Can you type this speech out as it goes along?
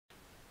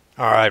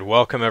All right,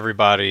 welcome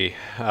everybody.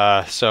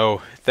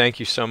 So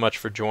thank you so much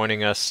for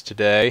joining us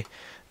today.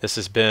 This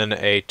has been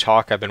a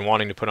talk I've been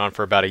wanting to put on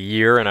for about a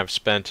year, and I've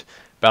spent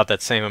about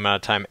that same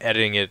amount of time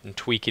editing it and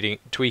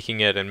tweaking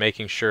it and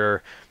making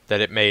sure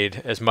that it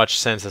made as much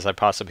sense as I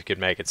possibly could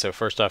make it. So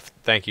first off,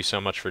 thank you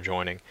so much for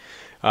joining.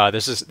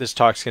 This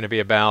talk's going to be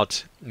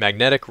about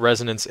magnetic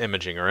resonance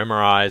imaging, or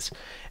MRIs,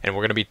 and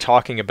we're going to be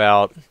talking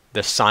about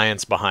the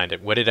science behind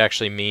it, what it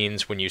actually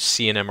means when you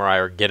see an MRI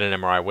or get an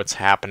MRI, what's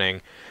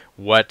happening,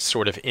 what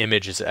sort of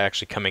image is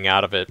actually coming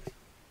out of it.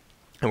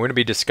 And we're going to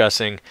be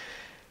discussing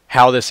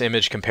how this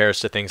image compares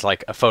to things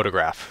like a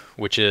photograph,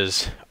 which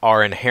is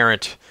our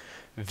inherent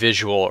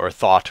visual or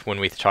thought when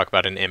we talk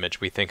about an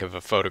image. We think of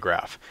a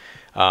photograph.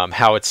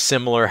 How it's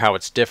similar, how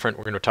it's different.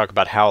 We're going to talk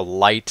about how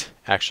light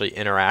actually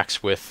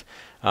interacts with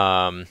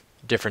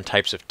different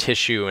types of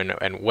tissue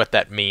and what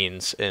that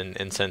means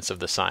in sense of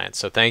the science.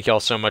 So thank you all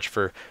so much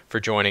for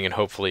joining, and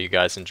hopefully you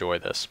guys enjoy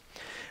this.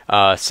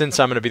 Since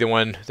I'm going to be the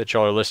one that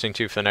y'all are listening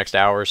to for the next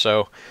hour or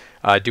so,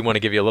 I do want to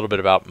give you a little bit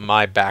about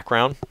my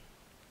background.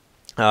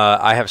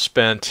 I have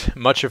spent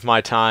much of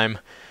my time,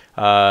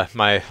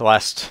 my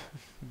last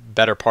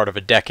better part of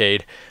a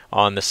decade,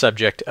 on the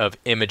subject of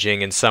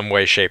imaging in some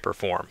way, shape, or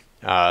form.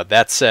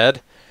 That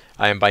said,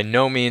 I am by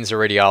no means a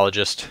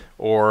radiologist,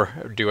 or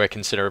do I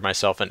consider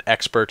myself an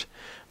expert,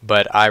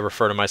 but I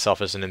refer to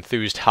myself as an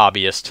enthused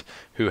hobbyist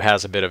who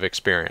has a bit of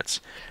experience.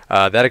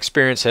 That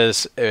experience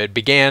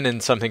began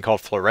in something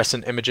called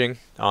fluorescent imaging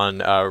on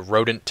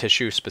rodent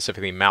tissue,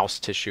 specifically mouse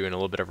tissue and a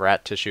little bit of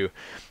rat tissue.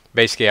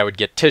 Basically, I would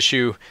get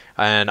tissue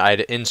and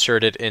I'd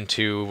insert it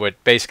into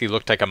what basically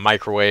looked like a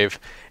microwave,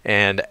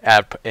 and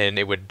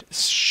it would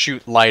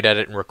shoot light at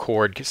it and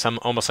record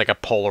almost like a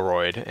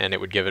Polaroid, and it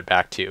would give it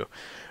back to you.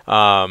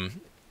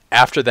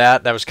 After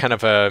that was kind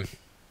of a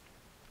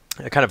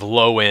kind of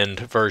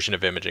low-end version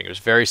of imaging. It was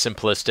very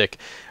simplistic.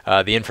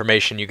 The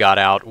information you got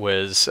out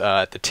was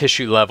at the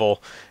tissue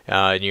level,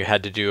 and you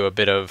had to do a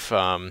bit of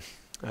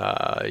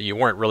you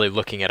weren't really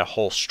looking at a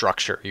whole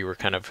structure. You were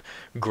kind of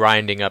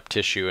grinding up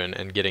tissue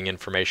and getting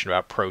information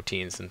about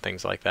proteins and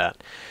things like that.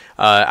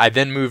 I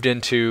then moved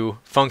into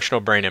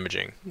functional brain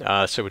imaging,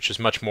 which is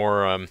much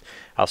more,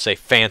 I'll say,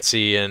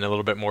 fancy and a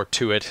little bit more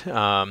to it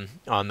on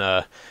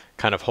the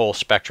kind of whole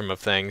spectrum of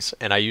things.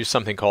 And I use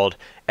something called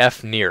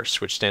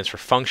FNIRS, which stands for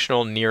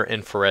Functional Near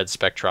Infrared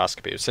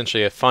Spectroscopy.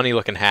 Essentially a funny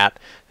looking hat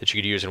that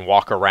you could use and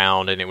walk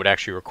around, and it would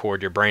actually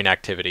record your brain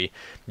activity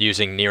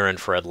using near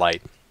infrared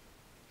light.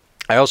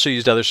 I also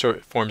used other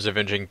forms of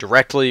imaging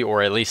directly,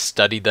 or at least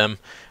studied them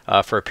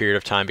for a period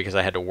of time, because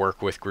I had to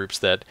work with groups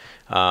that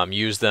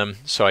used them.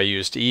 So I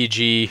used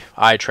EEG,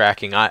 eye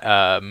tracking,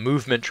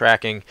 movement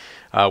tracking,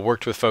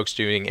 worked with folks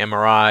doing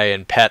MRI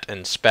and PET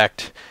and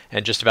SPECT,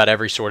 and just about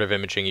every sort of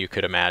imaging you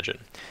could imagine.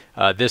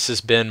 This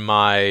has been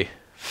my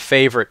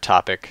favorite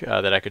topic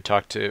that I could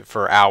talk to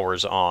for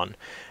hours on.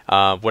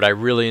 What I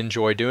really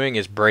enjoy doing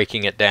is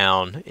breaking it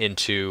down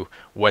into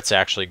what's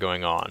actually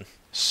going on.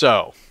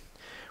 So,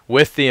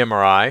 with the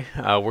MRI,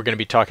 we're going to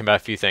be talking about a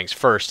few things.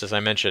 First, as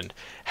I mentioned,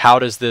 how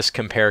does this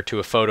compare to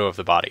a photo of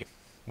the body?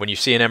 When you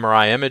see an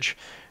MRI image,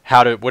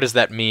 what does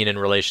that mean in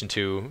relation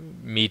to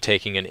me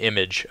taking an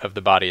image of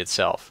the body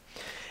itself?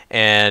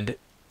 And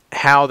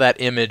how that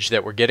image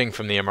that we're getting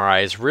from the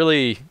MRI is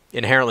really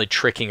inherently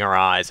tricking our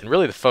eyes, and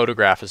really the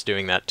photograph is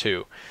doing that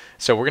too.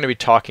 So we're going to be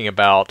talking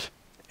about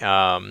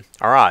our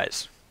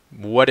eyes.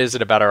 What is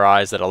it about our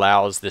eyes that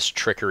allows this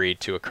trickery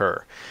to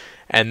occur?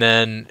 And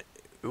then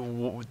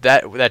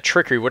that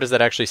trickery, what does that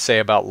actually say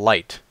about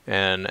light?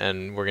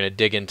 And we're going to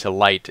dig into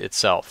light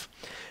itself.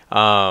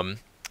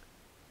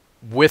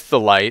 With the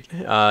light,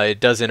 it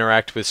does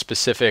interact with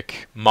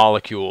specific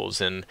molecules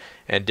and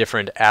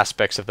different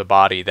aspects of the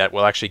body that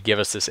will actually give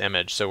us this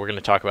image. So we're going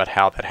to talk about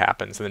how that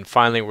happens. And then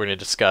finally, we're going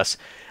to discuss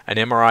an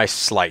MRI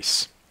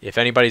slice. If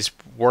anybody's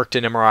worked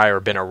in MRI or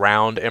been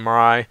around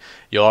MRI,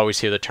 you'll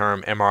always hear the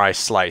term MRI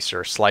slice,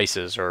 or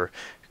slices, or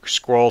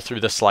scroll through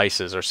the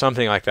slices, or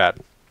something like that.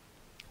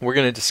 We're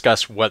going to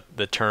discuss what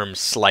the term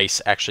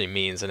slice actually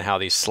means and how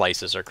these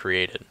slices are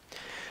created.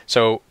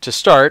 So to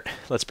start,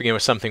 let's begin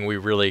with something we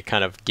really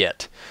kind of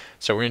get.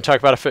 So we're going to talk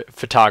about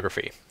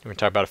photography. We're going to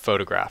talk about a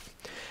photograph.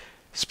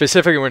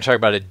 Specifically, we're going to talk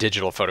about a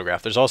digital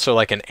photograph. There's also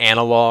like an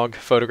analog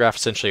photograph,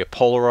 essentially a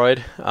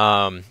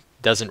Polaroid.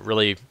 Doesn't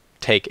really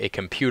take a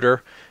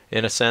computer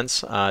in a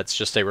sense. It's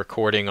just a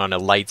recording on a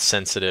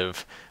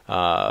light-sensitive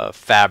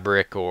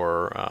fabric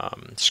or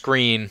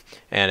screen,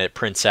 and it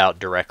prints out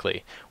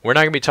directly. We're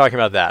not going to be talking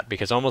about that,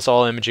 because almost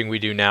all imaging we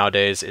do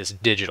nowadays is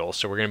digital.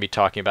 So we're going to be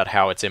talking about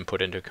how it's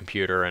input into a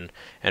computer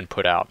and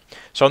put out.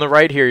 So on the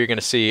right here, you're going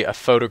to see a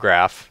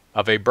photograph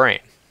of a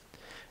brain.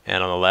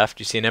 And on the left,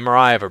 you see an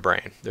MRI of a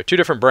brain. They're two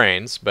different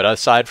brains, but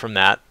aside from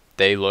that,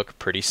 they look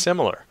pretty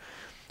similar.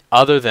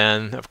 Other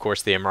than, of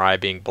course, the MRI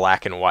being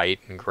black and white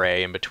and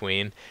gray in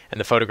between, and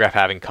the photograph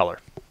having color.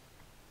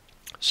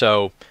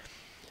 So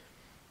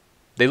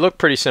they look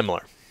pretty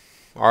similar.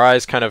 Our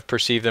eyes kind of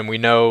perceive them. We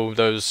know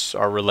those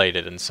are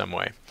related in some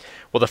way.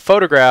 Well, the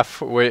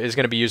photograph is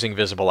going to be using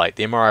visible light.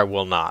 The MRI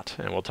will not,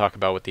 and we'll talk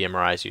about what the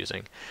MRI is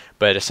using.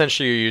 But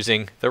essentially you're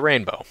using the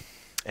rainbow.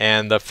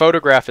 And the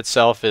photograph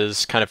itself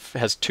is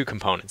has two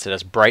components. It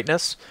has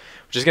brightness,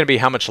 which is going to be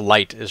how much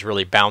light is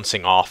really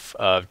bouncing off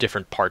of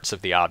different parts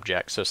of the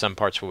object. So some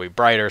parts will be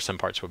brighter, some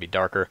parts will be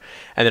darker,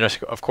 and then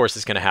of course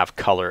it's going to have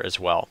color as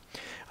well.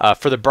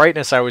 For the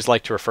brightness, I always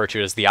like to refer to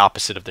it as the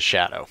opposite of the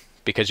shadow,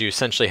 because you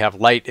essentially have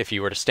light. If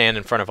you were to stand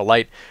in front of a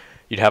light,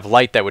 you'd have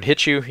light that would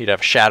hit you, you'd have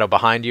a shadow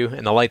behind you,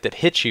 and the light that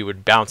hits you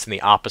would bounce in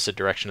the opposite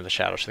direction of the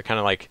shadow. So they're kind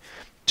of like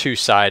two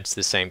sides to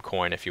the same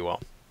coin, if you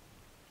will.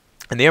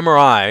 And the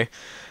MRI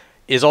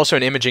is also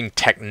an imaging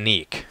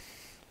technique,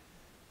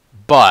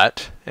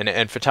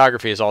 and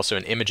photography is also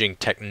an imaging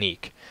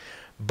technique,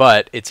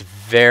 but it's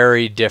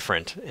very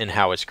different in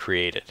how it's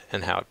created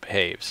and how it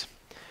behaves.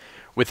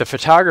 With the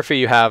photography,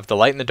 you have the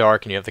light and the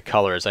dark, and you have the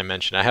color, as I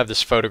mentioned. I have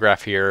this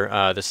photograph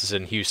here. This is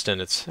in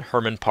Houston. It's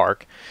Herman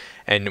Park.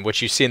 And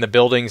what you see in the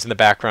buildings in the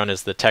background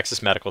is the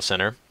Texas Medical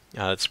Center.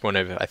 It's one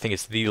of, I think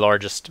it's the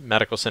largest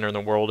medical center in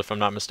the world, if I'm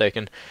not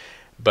mistaken.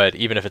 But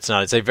even if it's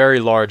not, it's a very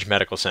large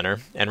medical center.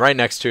 And right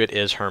next to it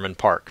is Herman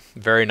Park.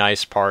 Very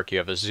nice park. You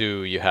have a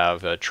zoo, you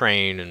have a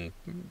train and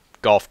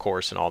golf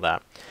course and all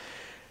that.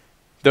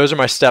 Those are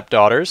my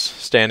stepdaughters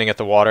standing at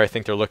the water. I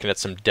think they're looking at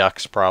some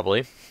ducks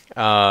probably.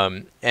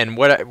 And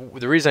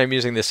the reason I'm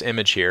using this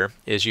image here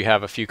is you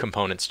have a few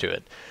components to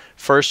it.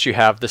 First, you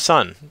have the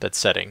sun that's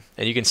setting,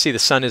 and you can see the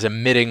sun is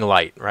emitting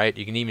light, right?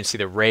 You can even see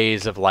the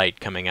rays of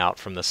light coming out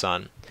from the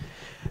sun.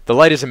 The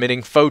light is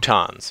emitting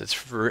photons.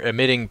 It's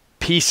emitting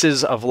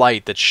pieces of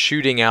light that's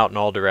shooting out in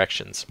all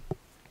directions.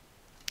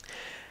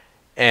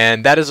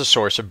 And that is a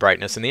source of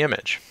brightness in the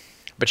image.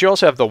 But you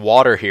also have the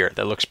water here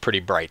that looks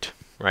pretty bright,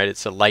 right?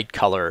 It's a light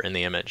color in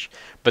the image.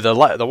 But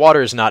the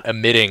water is not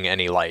emitting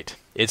any light.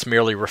 It's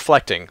merely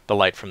reflecting the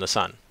light from the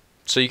sun.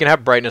 So you can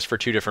have brightness for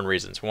two different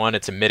reasons. One,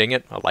 it's emitting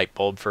it, a light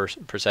bulb per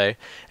se,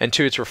 and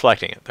two, it's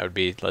reflecting it. That would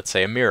be, let's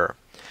say, a mirror.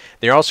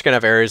 Then you're also going to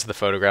have areas of the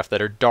photograph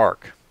that are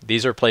dark.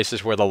 These are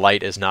places where the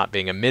light is not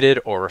being emitted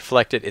or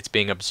reflected, it's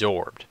being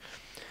absorbed.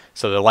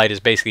 So the light is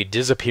basically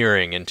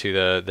disappearing into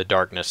the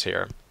darkness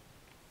here.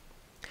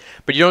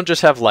 But you don't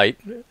just have light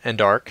and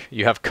dark,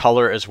 you have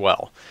color as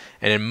well.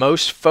 And in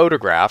most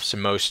photographs,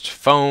 in most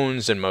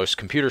phones, and most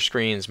computer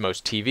screens,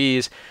 most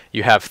TVs,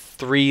 you have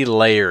 3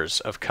 layers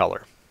of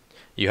color.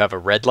 You have a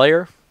red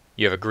layer,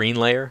 you have a green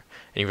layer,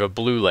 and you have a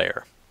blue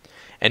layer.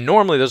 And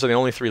normally those are the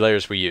only 3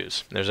 layers we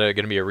use. There's going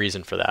to be a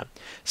reason for that.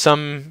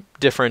 Some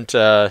different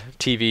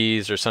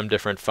TVs or some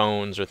different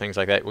phones or things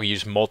like that, we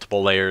use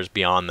multiple layers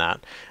beyond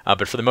that.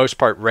 But for the most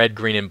part, red,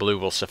 green, and blue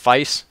will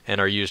suffice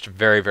and are used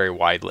very, very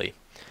widely.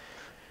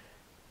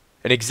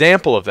 An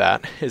example of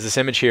that is this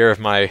image here of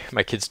my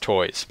kids'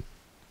 toys.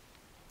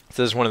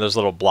 So this is one of those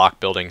little block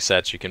building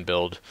sets you can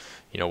build,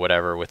 you know,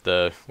 whatever with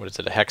the, what is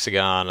it, a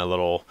hexagon, a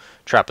little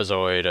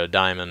trapezoid, a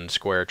diamond,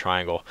 square,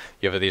 triangle.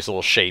 You have these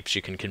little shapes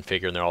you can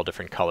configure, and they're all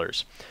different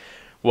colors.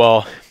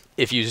 Well,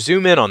 if you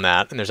zoom in on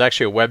that, and there's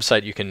actually a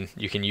website you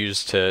can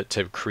use to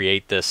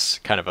create this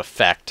kind of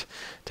effect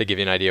to give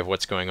you an idea of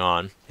what's going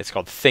on. It's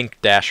called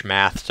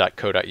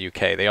think-math.co.uk.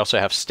 They also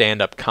have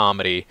stand-up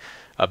comedy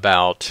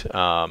about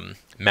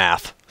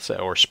math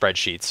or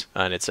spreadsheets,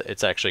 and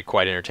it's actually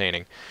quite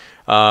entertaining.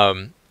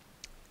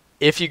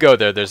 If you go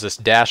there, there's this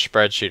dash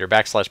spreadsheet or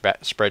backslash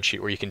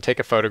spreadsheet where you can take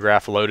a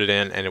photograph, load it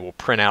in, and it will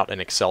print out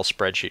an Excel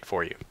spreadsheet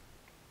for you.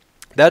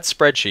 That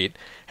spreadsheet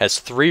has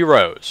 3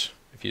 rows.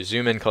 If you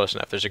zoom in close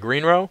enough, there's a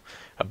green row,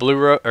 a blue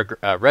row,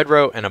 a red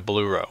row, and a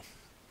blue row.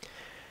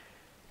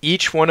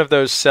 Each one of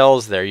those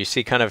cells there, you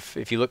see kind of,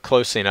 if you look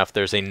closely enough,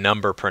 there's a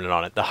number printed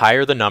on it. The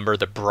higher the number,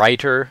 the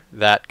brighter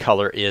that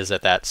color is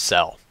at that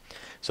cell.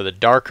 So the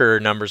darker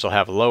numbers will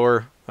have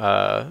lower,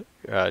 the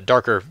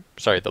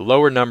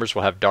lower numbers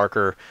will have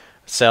darker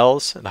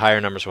cells, and the higher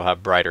numbers will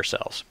have brighter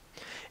cells.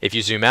 If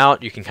you zoom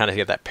out, you can kind of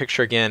get that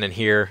picture again, and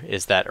here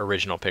is that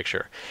original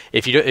picture.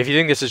 If you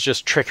think this is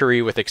just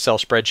trickery with Excel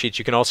spreadsheets,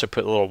 you can also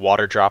put a little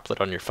water droplet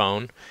on your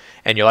phone,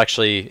 and you'll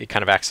actually, it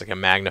kind of acts like a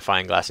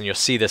magnifying glass, and you'll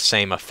see the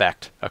same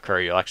effect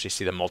occur. You'll actually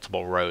see the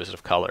multiple rows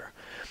of color.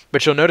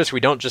 But you'll notice we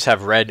don't just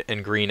have red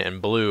and green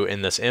and blue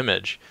in this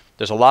image.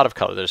 There's a lot of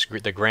color. There's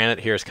the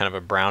granite here is kind of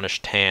a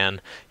brownish tan.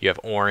 You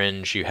have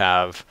orange, you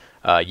have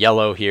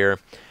yellow here.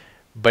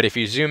 But if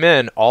you zoom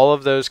in, all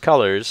of those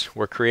colors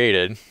were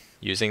created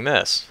using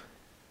this.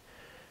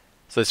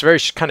 So it's very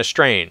kind of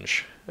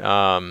strange.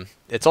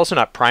 It's also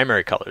not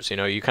primary colors. You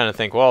know, you kind of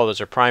think, well,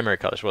 those are primary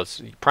colors. Well,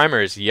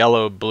 primary is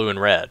yellow, blue, and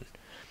red.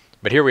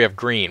 But here we have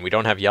green. We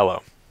don't have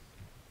yellow.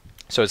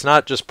 So it's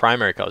not just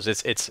primary colors.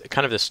 It's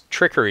kind of this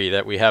trickery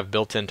that we have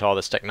built into all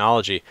this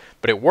technology,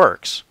 but it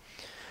works.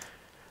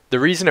 The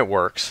reason it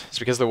works is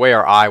because of the way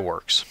our eye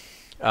works.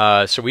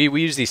 So we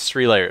use these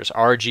 3 layers,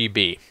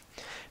 RGB.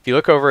 If you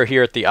look over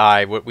here at the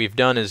eye, what we've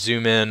done is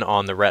zoom in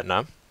on the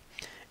retina,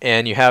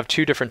 and you have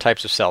 2 different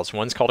types of cells.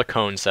 One's called a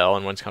cone cell,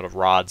 and one's called a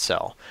rod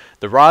cell.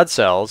 The rod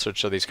cells,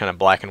 which are these kind of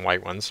black and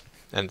white ones,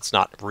 and it's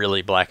not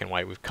really black and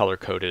white, we've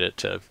color-coded it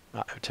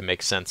to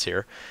make sense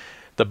here.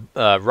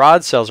 The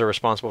rod cells are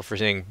responsible for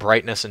seeing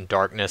brightness and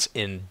darkness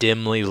in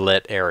dimly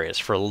lit areas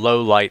for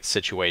low light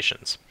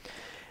situations.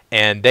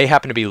 And they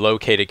happen to be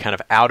located kind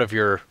of out of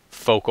your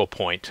focal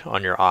point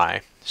on your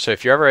eye. So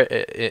if you're ever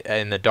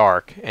in the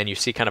dark and you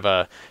see kind of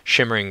a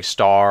shimmering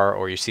star,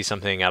 or you see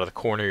something out of the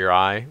corner of your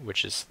eye,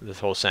 which is this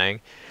whole saying,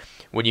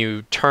 when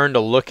you turn to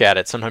look at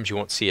it, sometimes you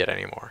won't see it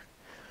anymore.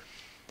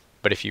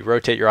 But if you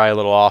rotate your eye a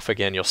little off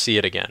again, you'll see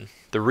it again.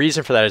 The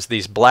reason for that is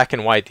these black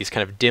and white, these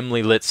kind of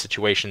dimly lit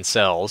situation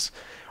cells,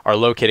 are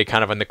located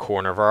kind of in the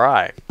corner of our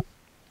eye.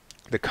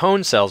 The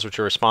cone cells, which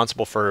are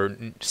responsible for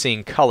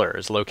seeing color,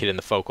 is located in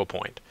the focal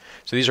point.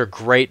 So these are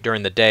great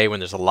during the day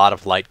when there's a lot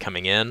of light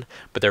coming in,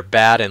 but they're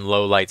bad in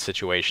low light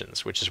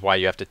situations, which is why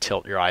you have to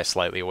tilt your eye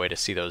slightly away to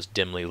see those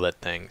dimly lit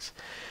things.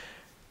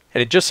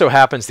 And it just so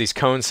happens these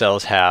cone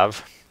cells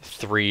have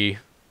 3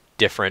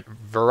 different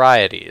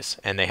varieties,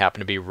 and they happen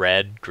to be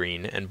red,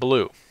 green, and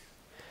blue.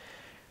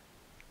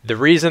 The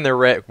reason they're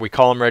red, we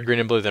call them red, green,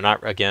 and blue, they're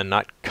not, again,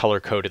 not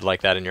color-coded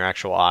like that in your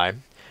actual eye,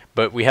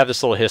 but we have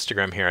this little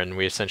histogram here, and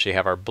we essentially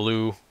have our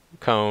blue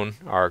cone,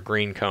 our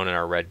green cone, and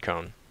our red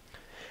cone.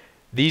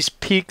 These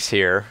peaks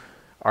here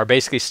are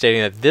basically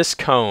stating that this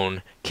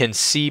cone can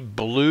see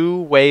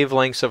blue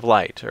wavelengths of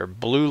light, or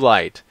blue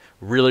light,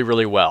 really,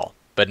 really well,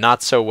 but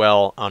not so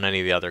well on any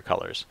of the other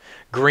colors.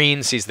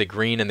 Green sees the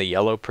green and the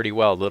yellow pretty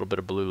well, a little bit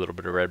of blue, a little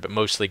bit of red, but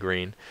mostly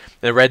green.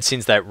 And the red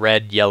sees that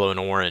red, yellow, and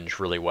orange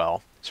really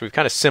well. So we've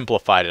kind of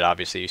simplified it,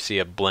 obviously. You see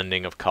a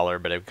blending of color,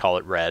 but I would call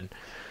it red.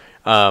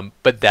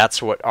 But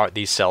that's what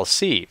these cells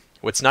see.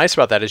 What's nice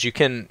about that is you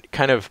can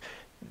kind of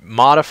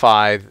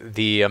modify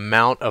the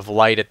amount of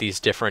light at these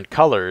different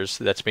colors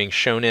that's being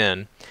shown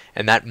in,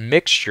 and that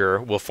mixture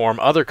will form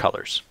other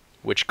colors,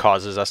 which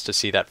causes us to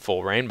see that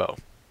full rainbow.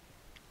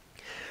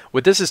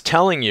 What this is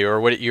telling you, or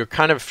what you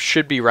kind of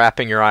should be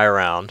wrapping your eye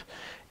around,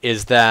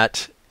 is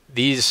that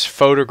these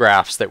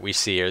photographs that we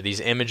see, or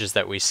these images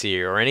that we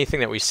see, or anything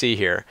that we see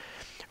here,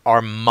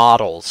 are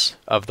models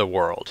of the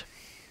world.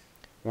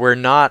 We're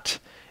not,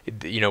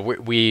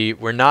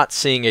 we're not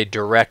seeing a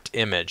direct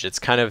image. It's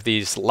kind of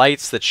these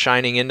lights that's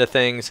shining into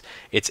things,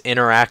 it's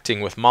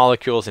interacting with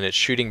molecules, and it's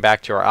shooting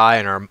back to our eye,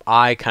 and our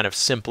eye kind of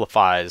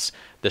simplifies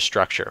the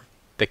structure.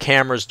 The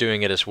camera's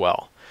doing it as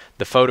well.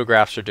 The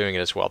photographs are doing it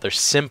as well. They're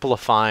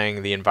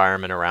simplifying the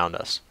environment around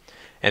us.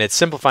 And it's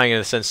simplifying in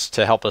a sense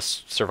to help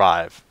us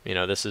survive.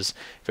 This is,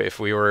 if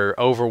we were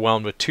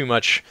overwhelmed with too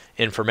much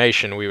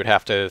information, we would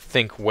have to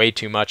think way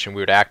too much and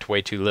we would act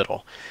way too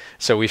little.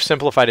 So we've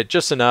simplified it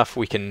just enough.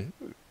 We can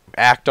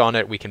act on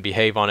it, we can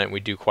behave on it, and we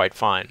do quite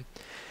fine.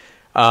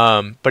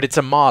 But it's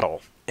a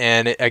model.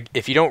 And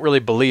if you don't really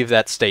believe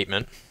that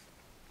statement,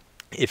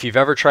 if you've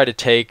ever tried to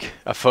take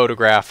a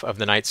photograph of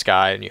the night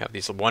sky and you have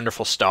these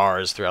wonderful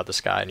stars throughout the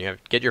sky, and you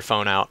get your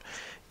phone out,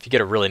 if you get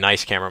a really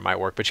nice camera it might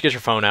work, but you get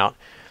your phone out,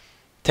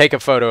 take a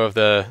photo of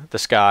the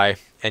sky,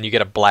 and you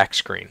get a black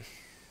screen.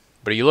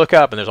 But you look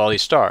up and there's all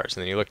these stars,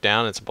 and then you look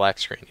down and it's a black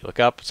screen. You look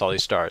up, it's all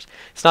these stars.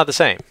 It's not the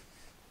same.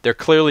 They're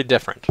clearly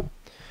different.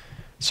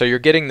 So you're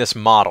getting this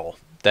model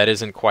that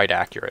isn't quite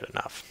accurate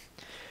enough.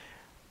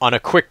 On a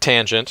quick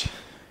tangent,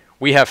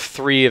 we have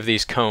 3 of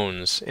these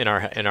cones in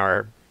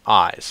our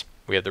eyes.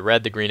 We have the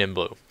red, the green, and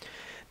blue.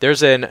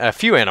 There's a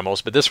few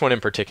animals, but this one in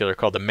particular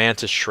called the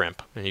mantis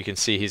shrimp, and you can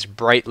see he's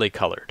brightly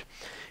colored.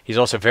 He's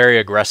also very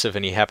aggressive,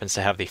 and he happens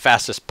to have the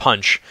fastest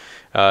punch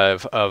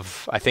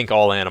of I think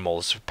all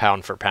animals,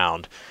 pound for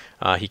pound.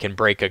 He can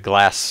break a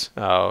glass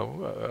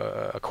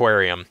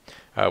aquarium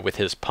with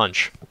his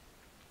punch.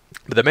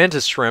 But the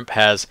mantis shrimp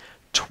has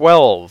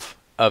 12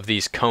 of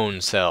these cone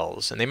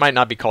cells, and they might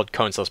not be called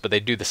cone cells, but they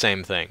do the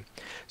same thing.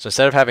 So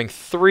instead of having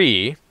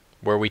 3,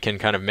 where we can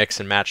kind of mix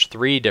and match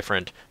 3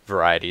 different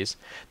varieties,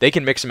 they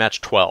can mix and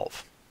match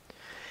 12.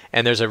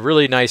 And there's a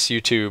really nice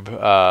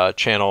YouTube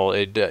channel.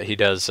 He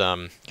does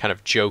kind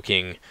of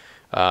joking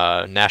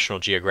National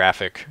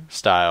Geographic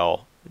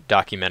style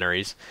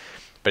documentaries,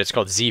 but it's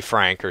called Z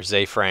Frank, or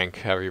Zay Frank,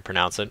 however you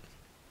pronounce it.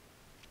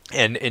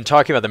 And in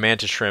talking about the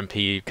mantis shrimp,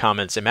 he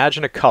comments,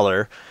 "Imagine a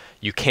color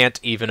you can't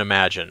even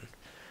imagine.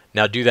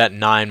 Now do that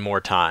 9 more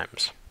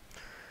times."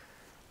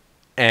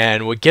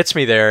 And what gets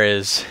me there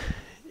is,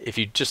 if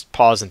you just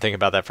pause and think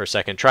about that for a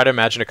second, try to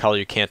imagine a color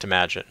you can't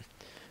imagine.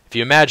 If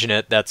you imagine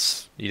it,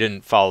 you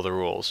didn't follow the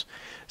rules.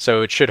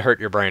 So it should hurt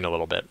your brain a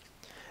little bit.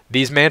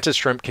 These mantis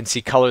shrimp can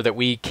see color that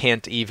we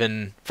can't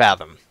even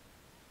fathom,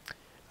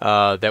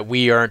 that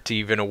we aren't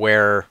even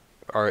aware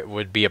or it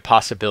would be a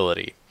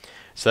possibility.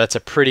 So that's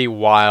a pretty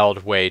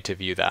wild way to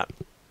view that.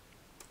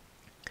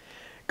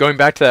 Going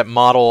back to that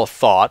model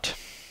thought,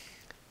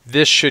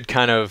 this should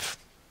kind of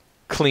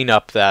clean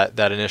up that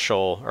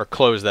initial, or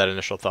close that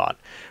initial thought.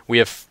 We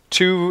have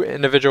 2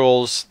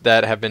 individuals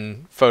that have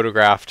been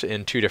photographed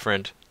in 2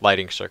 different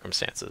lighting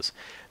circumstances.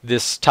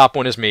 This top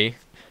one is me.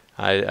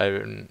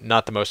 I'm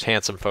not the most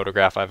handsome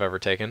photograph I've ever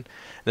taken.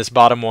 This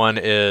bottom one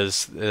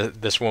is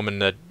this woman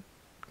that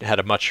had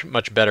a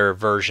much better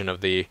version of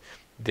the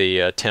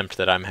attempt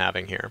that I'm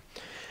having here.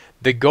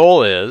 The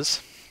goal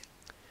is,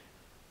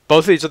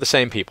 both of these are the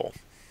same people.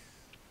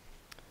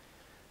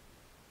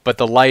 but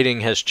the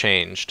lighting has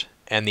changed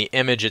and the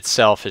image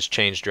itself has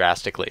changed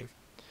drastically.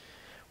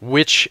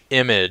 Which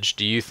image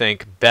do you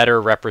think better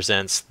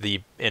represents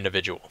the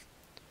individual?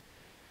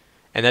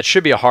 And that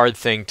should be a hard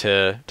thing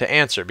to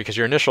answer, because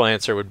your initial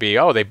answer would be,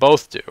 oh, they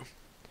both do.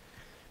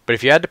 But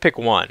if you had to pick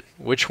one,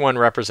 which one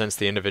represents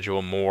the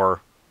individual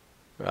more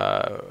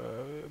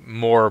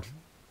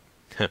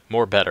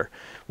better?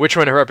 Which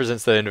one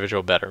represents the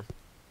individual better?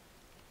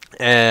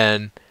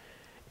 And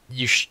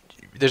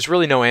there's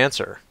really no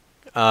answer.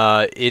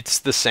 It's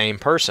the same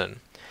person,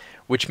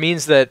 which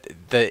means that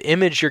the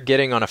image you're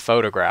getting on a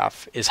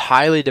photograph is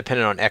highly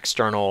dependent on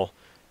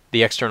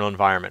the external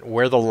environment,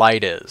 where the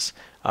light is,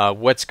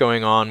 what's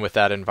going on with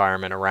that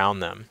environment around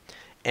them.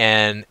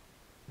 And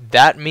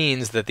that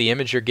means that the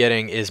image you're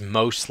getting is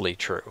mostly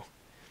true.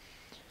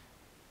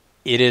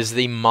 It is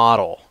the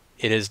model.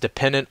 It is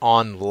dependent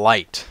on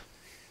light.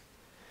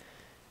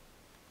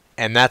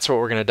 And that's what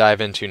we're going to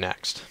dive into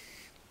next.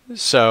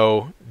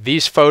 So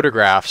these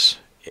photographs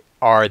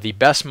are the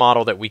best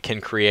model that we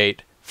can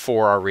create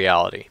for our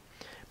reality,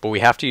 but we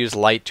have to use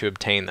light to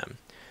obtain them.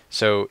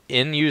 So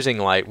in using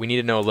light, we need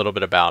to know a little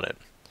bit about it.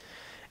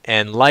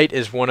 And light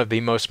is one of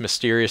the most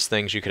mysterious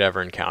things you could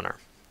ever encounter,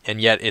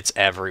 and yet it's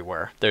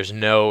everywhere. There's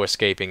no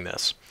escaping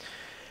this.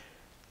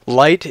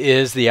 Light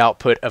is the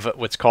output of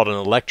what's called an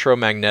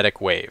electromagnetic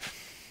wave.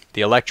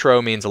 The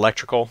electro means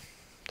electrical.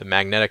 The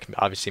magnetic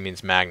obviously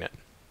means magnet.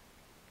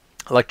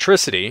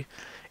 Electricity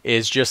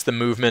is just the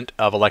movement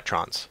of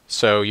electrons.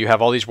 So you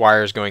have all these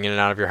wires going in and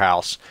out of your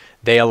house.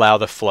 They allow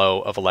the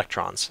flow of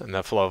electrons, and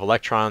the flow of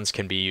electrons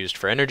can be used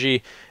for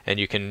energy, and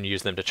you can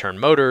use them to turn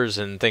motors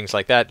and things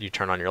like that. You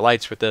turn on your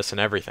lights with this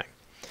and everything.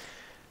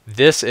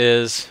 This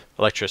is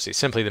electricity,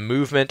 simply the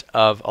movement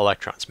of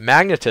electrons.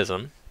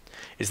 Magnetism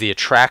is the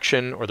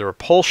attraction or the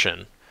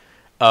repulsion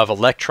of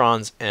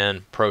electrons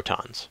and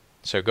protons.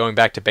 So going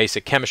back to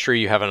basic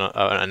chemistry, you have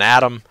an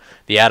atom.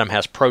 The atom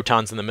has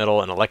protons in the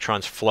middle and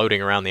electrons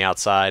floating around the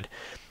outside,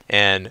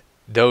 and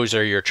those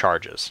are your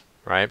charges,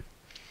 right?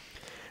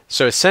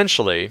 So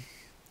essentially,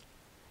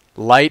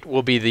 light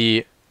will be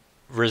the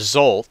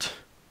result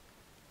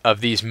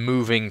of these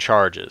moving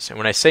charges. And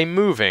when I say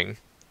moving,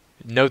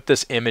 note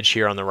this image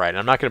here on the right.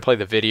 I'm not going to play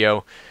the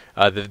video.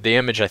 The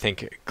image, I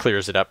think,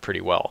 clears it up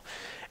pretty well.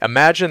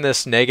 Imagine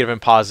this negative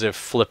and positive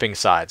flipping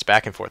sides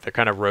back and forth. They're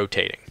kind of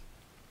rotating.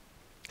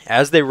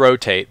 As they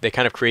rotate, they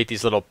kind of create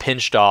these little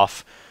pinched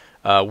off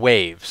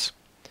waves.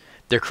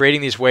 They're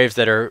creating these waves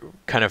that are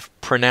kind of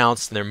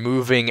pronounced, and they're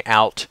moving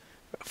out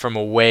from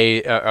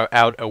away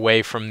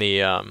from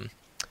the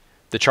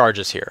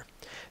charges here.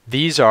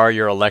 These are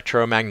your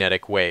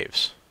electromagnetic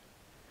waves.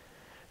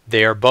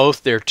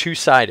 They're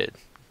two-sided.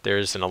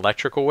 There's an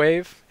electrical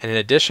wave, and in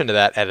addition to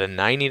that, at a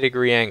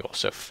 90-degree angle,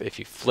 so if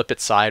you flip it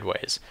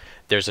sideways,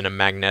 there's a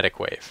magnetic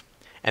wave,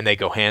 and they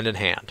go hand in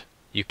hand.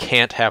 You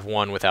can't have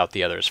one without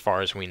the other, as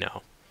far as we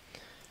know.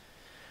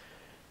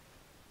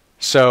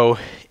 So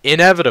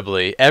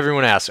inevitably,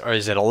 everyone asks,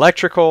 is it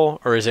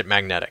electrical or is it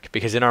magnetic?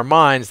 Because in our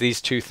minds,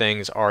 these two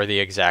things are the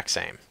exact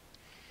same.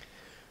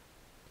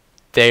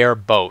 They are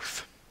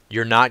both.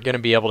 You're not going to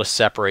be able to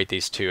separate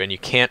these two, and you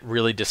can't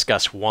really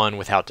discuss one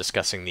without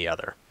discussing the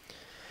other.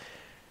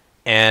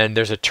 And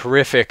there's a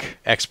terrific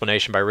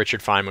explanation by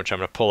Richard Feynman, which I'm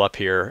going to pull up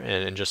here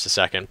in just a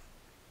second.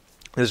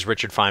 This is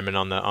Richard Feynman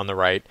on the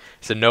right.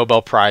 He's a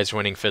Nobel Prize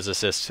winning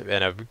physicist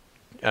and an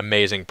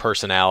amazing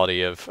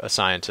personality of a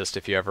scientist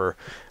if you ever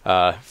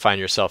find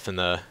yourself in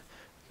the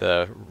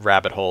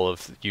rabbit hole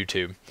of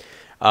YouTube.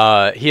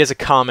 He has a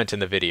comment in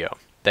the video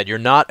that you're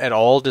not at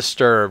all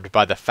disturbed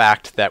by the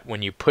fact that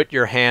when you put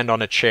your hand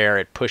on a chair,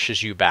 it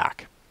pushes you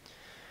back.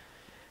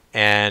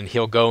 And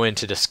he'll go in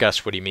to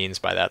discuss what he means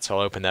by that, so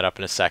I'll open that up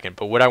in a second.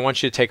 But what I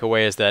want you to take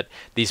away is that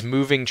these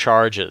moving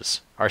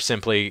charges are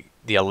simply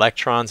the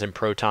electrons and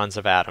protons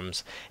of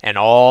atoms, and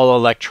all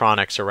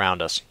electronics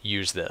around us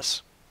use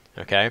this.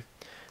 Okay?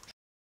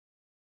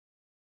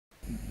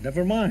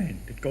 Never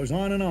mind. It goes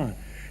on and on.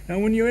 Now,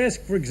 when you ask,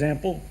 for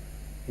example,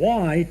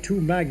 why two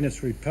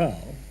magnets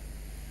repel,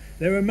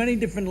 there are many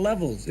different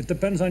levels. It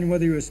depends on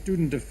whether you're a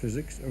student of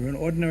physics or an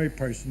ordinary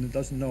person that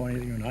doesn't know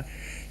anything or not.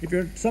 If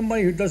you're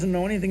somebody who doesn't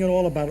know anything at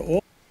all about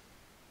all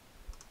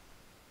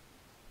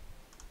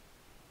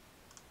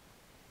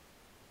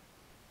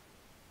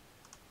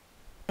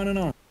on and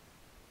on.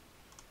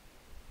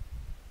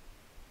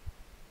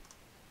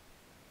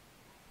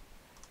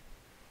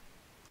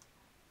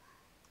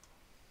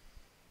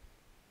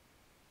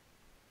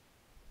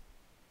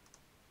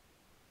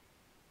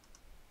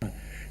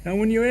 Now,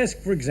 when you ask,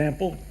 for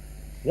example,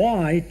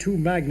 why two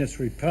magnets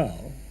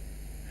repel,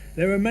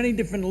 there are many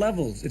different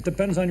levels. It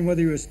depends on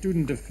whether you're a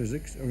student of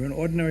physics or an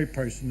ordinary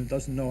person that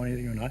doesn't know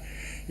anything or not.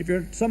 If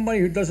you're somebody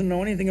who doesn't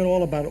know anything at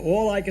all about it,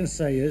 all I can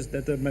say is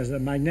that there's a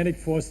magnetic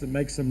force that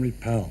makes them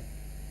repel,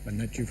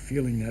 and that you're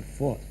feeling that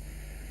force.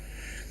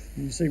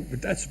 And you say,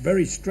 but that's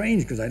very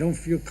strange, because I don't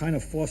feel kind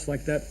of force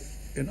like that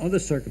in other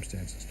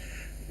circumstances.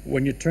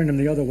 When you turn them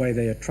the other way,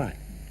 they attract.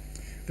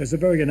 There's a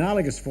very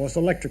analogous force,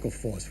 electrical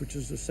force, which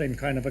is the same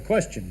kind of a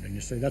question. And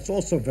you say, that's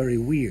also very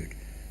weird.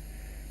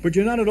 But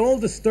you're not at all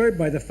disturbed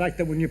by the fact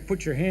that when you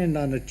put your hand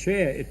on the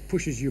chair, it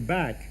pushes you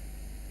back.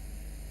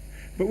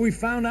 But we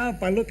found out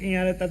by looking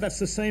at it that that's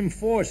the same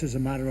force, as a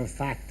matter of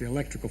fact, the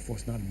electrical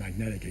force, not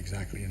magnetic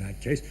exactly in that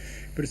case,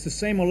 but it's the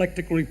same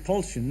electrical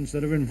repulsions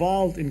that are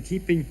involved in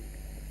keeping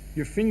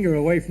your finger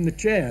away from the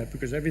chair,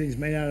 because everything's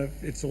made out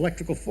of its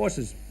electrical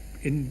forces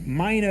in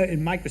minor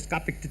and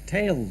microscopic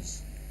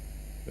details.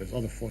 There's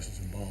other forces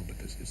involved, but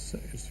this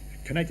is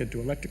connected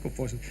to electrical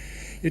forces.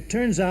 It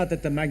turns out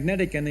that the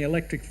magnetic and the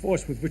electric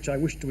force with which I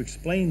wish to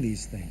explain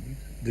these things,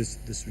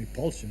 this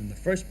repulsion in the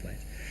first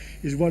place,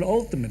 is what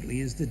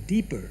ultimately is the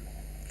deeper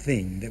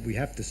thing that we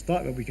have to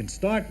start, that we can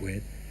start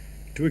with,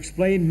 to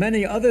explain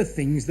many other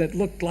things that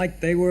looked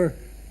like they were,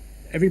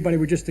 everybody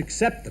would just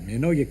accept them. You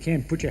know, you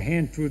can't put your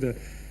hand through the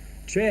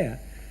chair.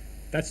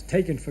 That's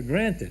taken for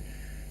granted.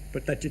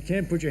 But that you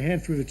can't put your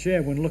hand through the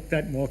chair, when looked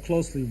at more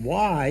closely,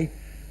 why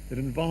it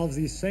involves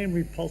these same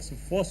repulsive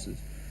forces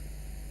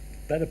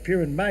that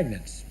appear in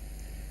magnets.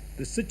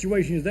 The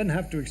situation you then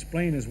have to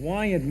explain is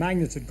why in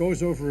magnets it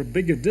goes over a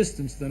bigger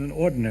distance than in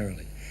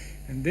ordinarily.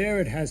 And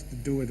there it has to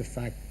do with the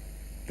fact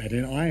that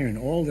in iron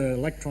all the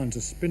electrons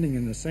are spinning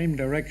in the same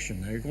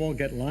direction. They all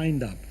get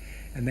lined up,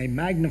 and they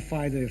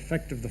magnify the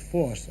effect of the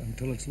force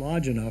until it's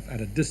large enough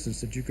at a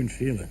distance that you can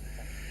feel it.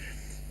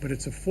 But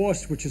it's a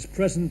force which is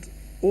present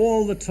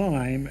all the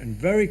time and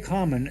very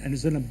common, and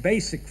is in a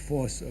basic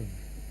force of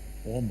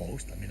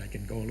almost, I mean, I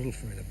can go a little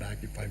further back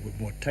if I were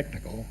more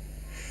technical,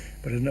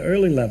 but at an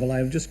early level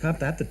I just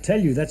have to tell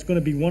you that's going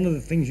to be one of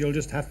the things you'll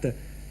just have to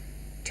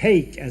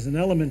take as an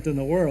element in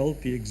the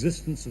world, the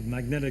existence of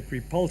magnetic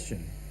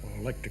repulsion, or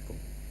electrical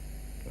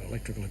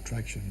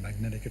attraction,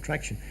 magnetic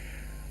attraction.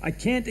 I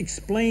can't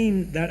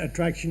explain that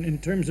attraction in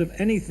terms of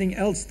anything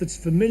else that's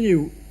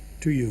familiar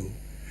to you.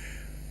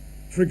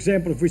 For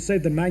example, if we say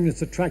the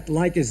magnets attract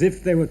like as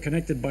if they were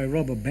connected by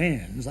rubber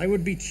bands, I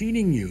would be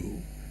cheating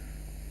you,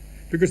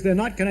 because they're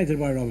not connected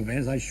by rubber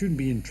bands. I shouldn't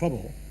be in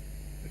trouble.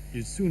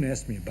 You'd soon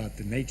ask me about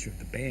the nature of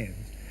the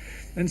bands.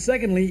 And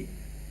secondly,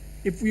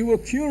 if you were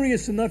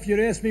curious enough, you'd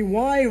ask me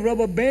why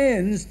rubber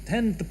bands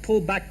tend to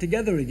pull back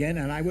together again,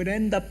 and I would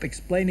end up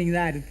explaining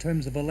that in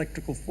terms of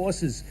electrical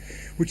forces,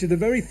 which are the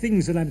very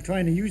things that I'm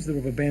trying to use the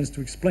rubber bands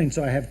to explain.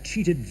 So I have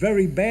cheated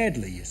very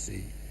badly, you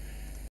see.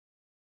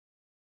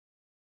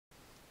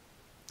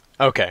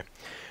 Okay,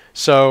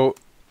 so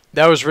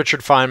that was Richard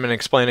Feynman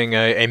explaining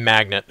a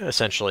magnet,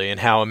 essentially, and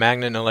how a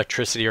magnet and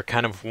electricity are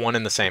kind of one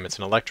and the same. It's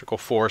an electrical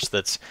force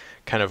that's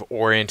kind of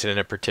oriented in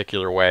a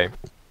particular way.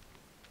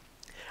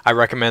 I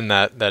recommend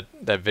that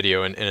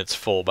video in its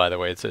full, by the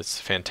way.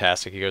 It's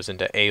fantastic. He goes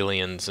into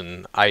aliens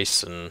and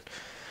ice and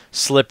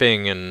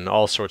slipping and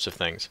all sorts of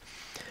things.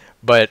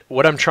 But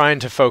what I'm trying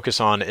to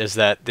focus on is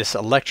that this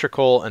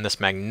electrical and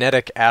this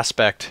magnetic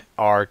aspect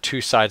are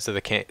two sides of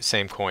the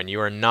same coin. You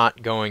are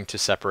not going to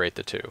separate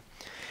the two.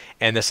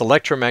 And this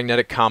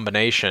electromagnetic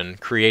combination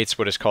creates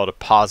what is called a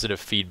positive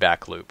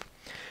feedback loop.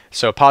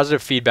 So a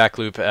positive feedback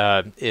loop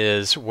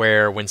is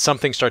where when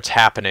something starts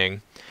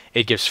happening,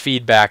 it gives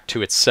feedback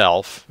to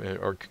itself,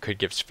 or could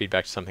give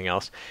feedback to something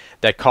else,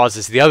 that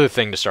causes the other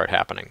thing to start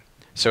happening.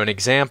 So an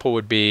example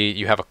would be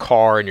you have a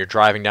car and you're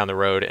driving down the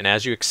road, and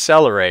as you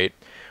accelerate,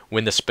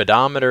 when the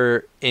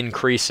speedometer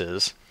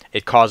increases,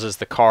 it causes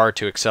the car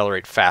to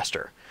accelerate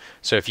faster.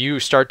 So if you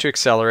start to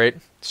accelerate,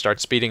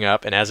 start speeding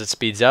up, and as it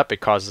speeds up,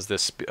 it causes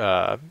this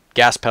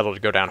gas pedal to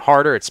go down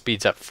harder. It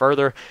speeds up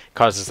further,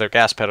 causes the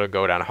gas pedal to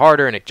go down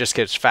harder, and it just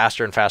gets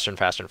faster and faster and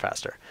faster and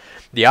faster.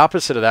 The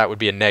opposite of that would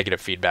be a negative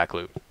feedback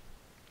loop.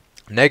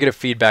 Negative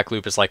feedback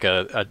loop is like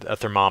a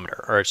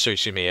thermometer, or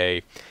excuse me,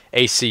 a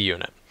AC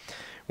unit.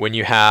 When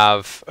you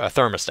have a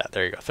thermostat,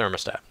 there you go,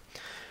 thermostat,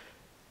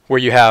 where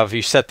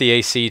you set the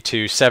AC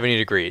to 70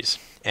 degrees,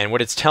 and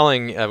what it's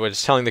telling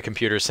the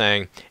computer is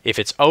saying, if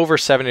it's over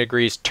 70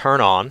 degrees,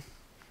 turn on.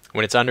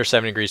 When it's under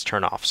 70 degrees,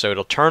 turn off. So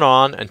it'll turn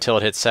on until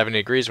it hits 70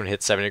 degrees. When it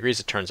hits 70 degrees,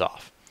 it turns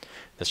off.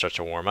 Then it starts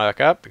to warm back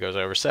up. It goes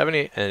over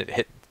 70, and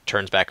it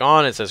turns back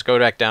on. It says go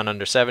back down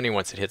under 70.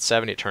 Once it hits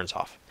 70, it turns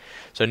off.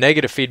 So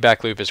negative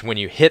feedback loop is when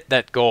you hit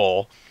that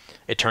goal,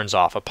 it turns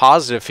off. A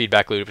positive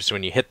feedback loop is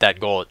when you hit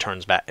that goal, it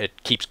turns back.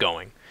 It keeps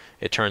going.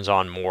 It turns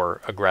on more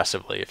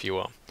aggressively, if you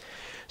will.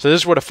 So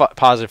this is what a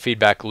positive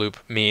feedback loop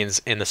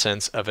means in the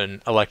sense of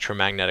an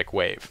electromagnetic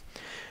wave.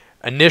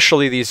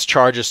 Initially, these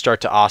charges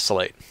start to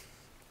oscillate.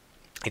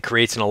 It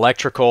creates an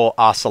electrical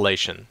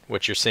oscillation,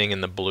 which you're seeing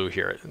in the blue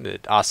here.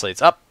 It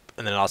oscillates up,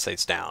 and then it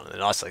oscillates down, and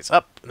then it oscillates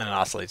up, and then it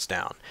oscillates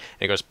down.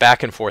 And it goes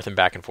back and forth and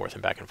back and forth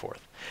and back and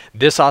forth.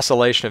 This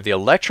oscillation of the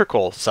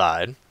electrical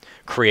side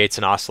creates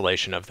an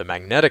oscillation of the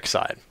magnetic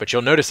side, but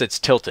you'll notice it's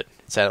tilted.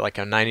 It's at like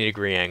a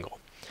 90-degree angle.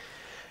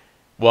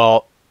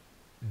 Well,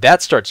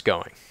 that starts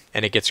going,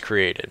 and it gets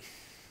created.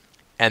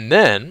 And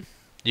then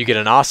you get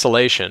an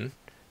oscillation.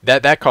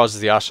 That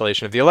causes the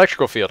oscillation of the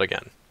electrical field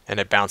again, and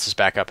it bounces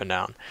back up and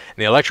down. And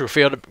the electrical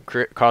field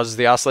causes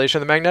the oscillation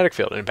of the magnetic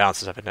field, and it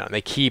bounces up and down.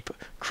 They keep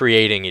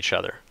creating each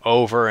other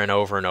over and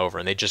over and over,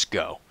 and they just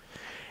go.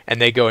 And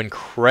they go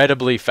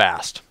incredibly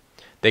fast.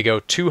 They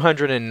go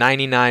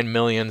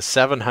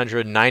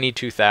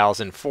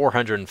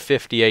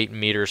 299,792,458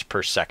 meters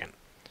per second.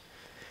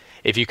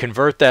 If you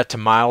convert that to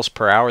miles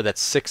per hour,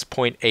 that's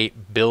 6.8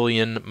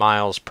 billion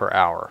miles per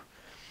hour,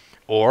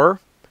 or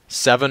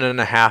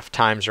 7.5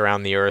 times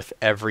around the Earth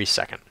every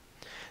second.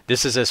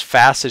 This is as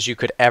fast as you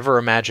could ever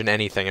imagine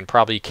anything, and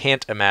probably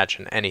can't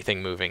imagine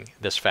anything moving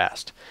this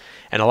fast.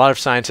 And a lot of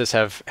scientists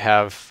have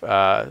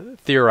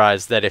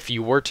theorized that if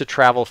you were to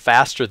travel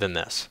faster than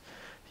this,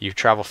 you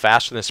travel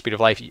faster than the speed of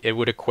light, it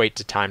would equate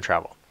to time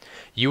travel.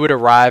 You would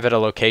arrive at a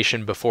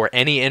location before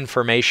any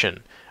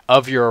information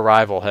of your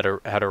arrival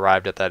had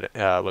arrived at that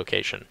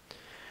location.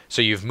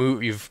 So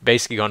you've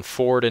basically gone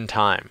forward in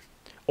time.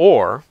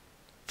 Or,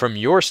 from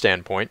your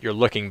standpoint, you're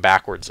looking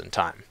backwards in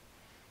time.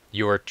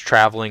 You are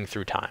traveling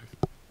through time.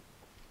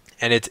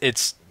 And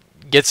it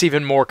gets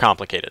even more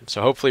complicated.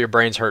 So hopefully your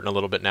brain's hurting a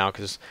little bit now,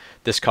 because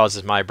this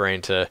causes my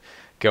brain to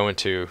go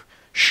into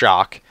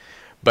shock.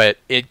 But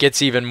it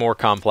gets even more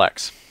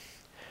complex.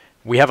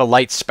 We have a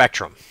light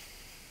spectrum.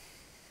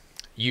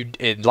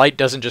 Light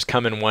doesn't just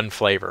come in one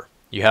flavor.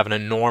 You have an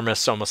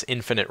enormous, almost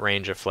infinite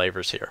range of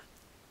flavors here.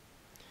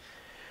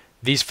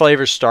 These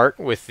flavors start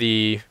with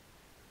the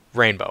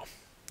rainbow.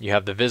 You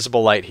have the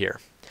visible light here.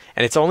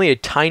 And it's only a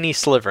tiny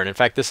sliver. And in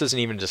fact, this isn't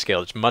even to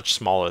scale. It's much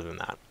smaller than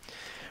that.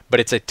 But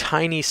it's a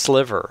tiny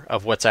sliver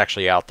of what's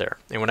actually out there.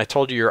 And when I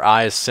told you your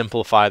eyes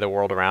simplify the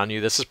world around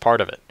you, this is part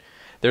of it.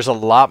 There's a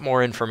lot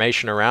more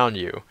information around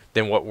you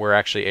than what we're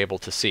actually able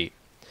to see.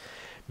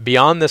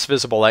 Beyond this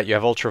visible light, you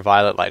have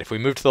ultraviolet light. If we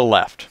move to the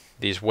left,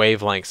 these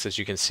wavelengths, as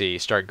you can see,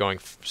 start going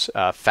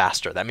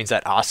faster. That means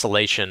that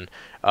oscillation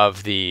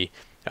of the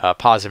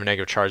positive and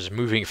negative charges is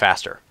moving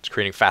faster. It's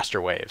creating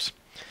faster waves.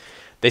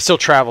 They still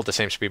travel at the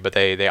same speed, but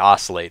they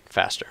oscillate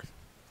faster.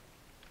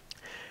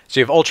 So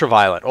you have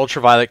ultraviolet.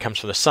 Ultraviolet comes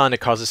from the sun. It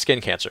causes skin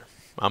cancer.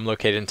 I'm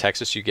located in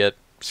Texas. You get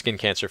skin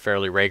cancer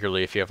fairly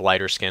regularly if you have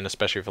lighter skin,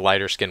 especially if you have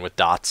lighter skin with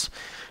dots.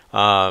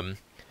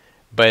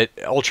 But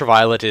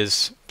ultraviolet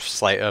is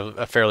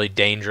a fairly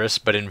dangerous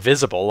but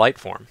invisible light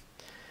form.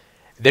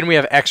 Then we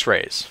have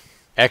X-rays.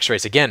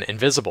 X-rays, again,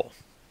 invisible,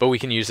 but we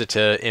can use it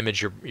to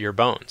image your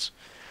bones.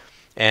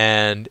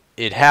 And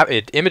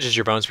it images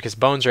your bones because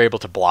bones are able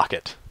to block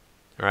it.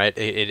 Right?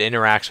 It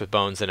interacts with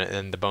bones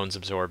and the bones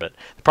absorb it.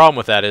 The problem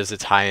with that is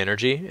it's high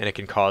energy and it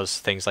can cause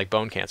things like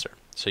bone cancer.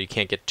 So you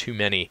can't get too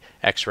many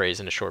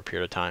X-rays in a short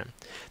period of time.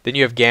 Then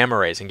you have gamma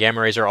rays, and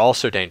gamma rays are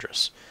also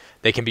dangerous.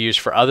 They can be used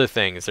for other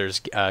things. There's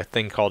a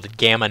thing called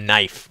gamma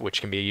knife,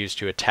 which can be used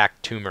to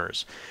attack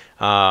tumors.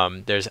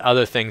 There's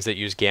other things that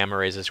use gamma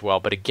rays as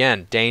well, but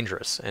again,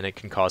 dangerous, and it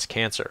can cause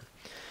cancer.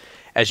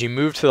 As you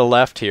move to the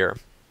left here,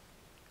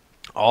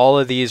 all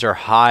of these are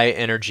high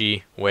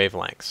energy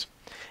wavelengths.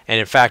 And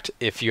in fact,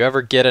 if you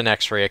ever get an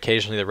X-ray,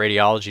 occasionally the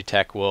radiology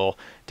tech will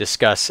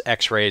discuss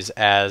X-rays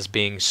as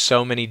being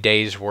so many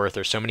days worth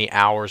or so many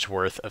hours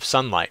worth of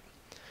sunlight.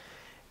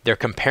 They're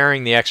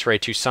comparing the X-ray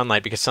to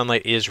sunlight because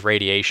sunlight is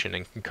radiation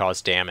and can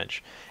cause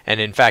damage. And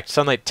in fact,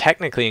 sunlight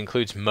technically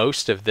includes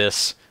most of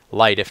this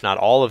light, if not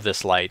all of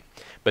this light,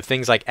 but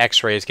things like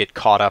X-rays get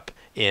caught up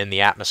in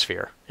the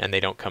atmosphere and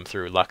they don't come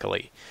through,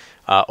 luckily.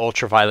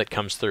 Ultraviolet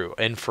comes through.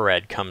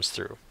 Infrared comes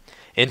through.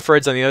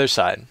 Infrared's on the other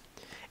side.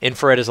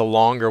 Infrared is a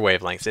longer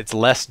wavelength. It's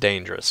less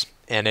dangerous.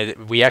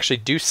 And we actually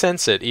do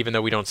sense it even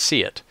though we don't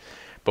see it.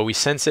 But we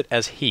sense it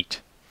as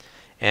heat.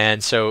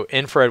 And so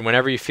infrared,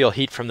 whenever you feel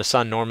heat from the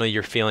sun, normally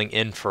you're feeling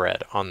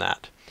infrared on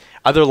that.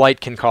 Other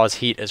light can cause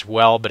heat as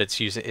well, but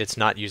it's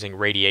not using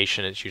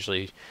radiation. It's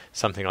usually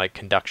something like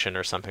conduction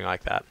or something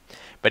like that.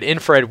 But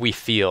infrared we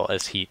feel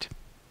as heat.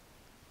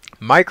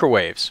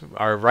 Microwaves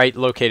are right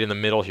located in the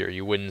middle here.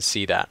 You wouldn't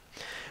see that.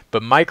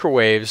 But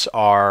microwaves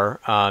are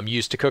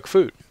used to cook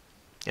food.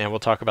 And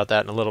we'll talk about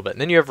that in a little bit.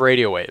 And then you have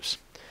radio waves.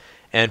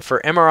 And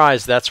for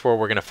MRIs, that's where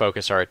we're going to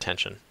focus our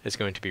attention. It's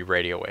going to be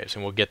radio waves.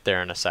 And we'll get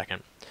there in a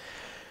second.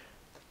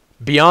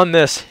 Beyond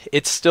this,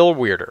 it's still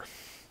weirder.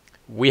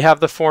 We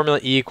have the formula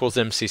E equals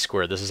mc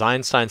squared. This is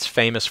Einstein's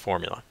famous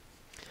formula.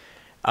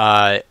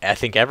 I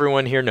think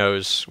everyone here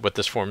knows what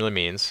this formula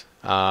means,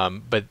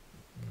 but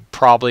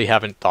probably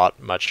haven't thought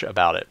much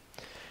about it.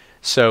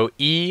 So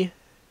E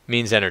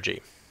means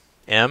energy,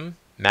 m,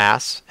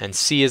 mass, and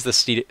c is the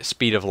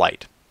speed of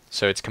light.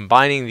 So it's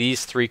combining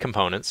these three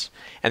components,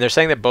 and they're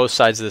saying that both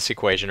sides of this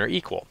equation are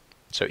equal.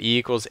 So E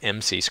equals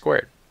mc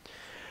squared.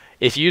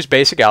 If you use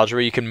basic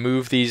algebra, you can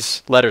move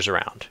these letters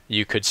around.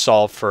 You could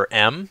solve for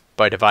m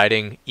by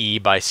dividing E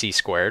by c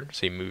squared.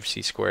 So you move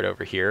c squared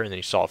over here, and then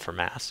you solve for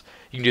mass.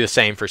 You can do the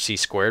same for c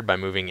squared by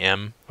moving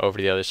m over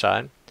to the other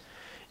side.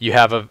 You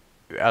have a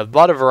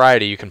lot of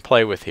variety you can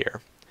play with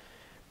here.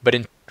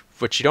 But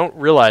what you don't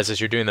realize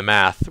as you're doing the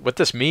math, what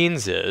this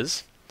means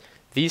is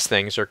these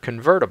things are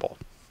convertible.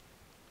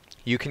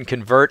 You can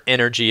convert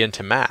energy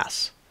into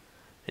mass,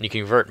 and you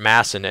can convert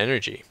mass into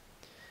energy.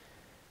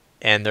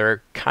 And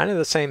they're kind of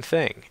the same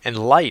thing. And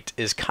light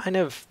is kind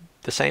of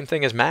the same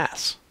thing as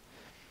mass,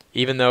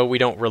 even though we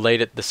don't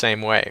relate it the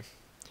same way.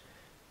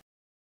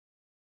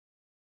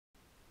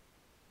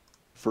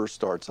 First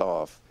starts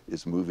off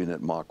is moving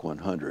at Mach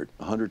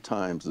 100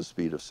 times the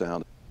speed of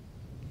sound.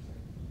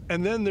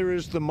 And then there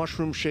is the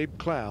mushroom-shaped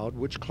cloud,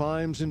 which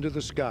climbs into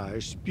the sky,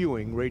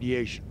 spewing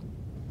radiation.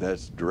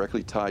 That's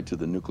directly tied to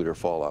the nuclear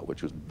fallout,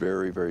 which was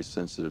very, very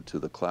sensitive to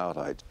the cloud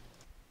height.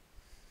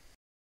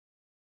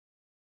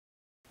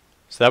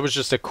 So that was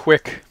just a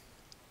quick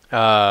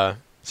that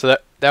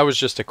was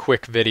just a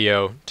quick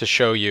video to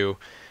show you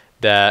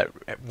that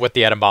what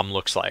the atom bomb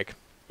looks like.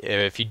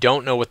 If you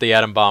don't know what the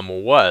atom bomb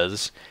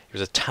was, it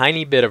was a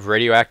tiny bit of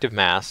radioactive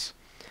mass,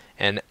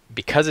 and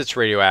because it's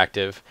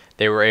radioactive,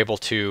 they were able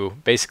to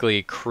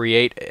basically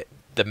create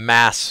the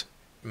mass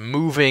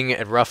moving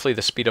at roughly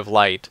the speed of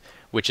light,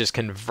 which is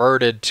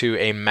converted to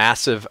a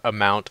massive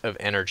amount of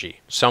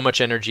energy. So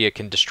much energy it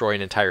can destroy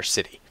an entire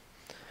city.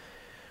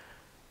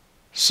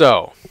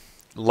 So,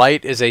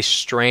 light is a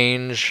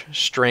strange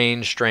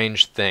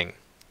thing.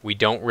 We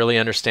don't really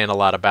understand a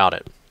lot about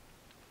it,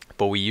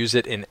 but we use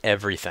it in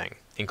everything,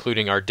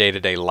 including our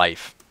day-to-day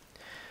life.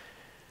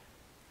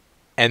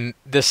 And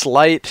this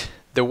light,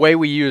 the way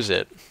we use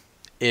it,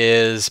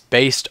 is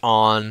based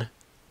on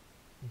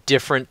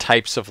different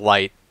types of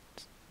light,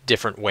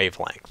 different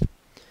wavelength.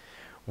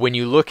 When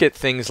you look at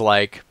things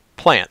like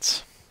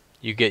plants,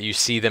 you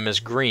see them as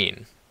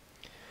green.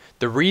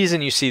 The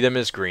reason you see them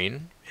as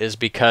green is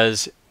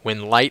because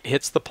when light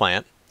hits the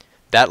plant,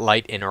 that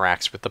light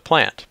interacts with the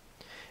plant.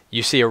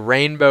 You see a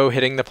rainbow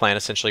hitting the plant,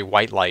 essentially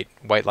white light.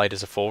 White light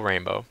is a full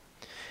rainbow.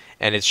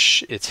 And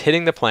it's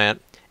hitting the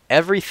plant.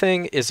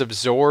 Everything is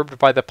absorbed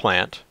by the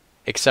plant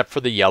except for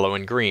the yellow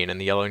and green, and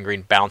the yellow and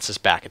green bounces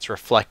back. It's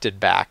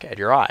reflected back at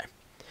your eye.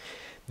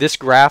 This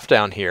graph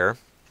down here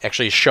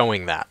actually is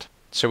showing that.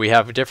 So we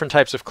have different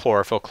types of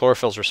chlorophyll.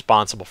 Chlorophyll is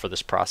responsible for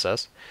this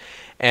process.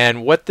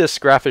 And what this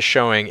graph is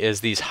showing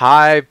is these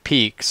high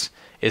peaks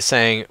is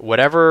saying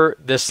whatever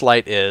this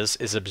light is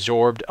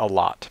absorbed a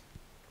lot.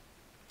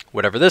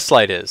 Whatever this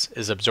light is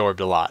absorbed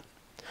a lot.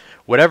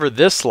 Whatever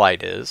this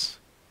light is,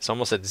 it's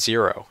almost at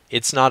zero.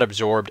 It's not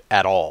absorbed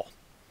at all.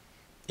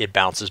 It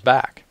bounces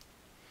back.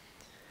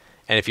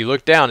 And if you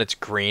look down, it's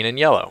green and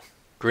yellow.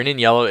 Green and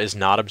yellow is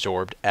not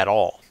absorbed at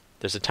all.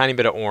 There's a tiny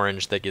bit of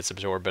orange that gets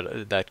absorbed,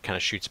 but that kind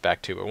of shoots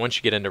back too. But once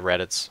you get into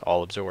red, it's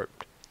all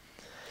absorbed.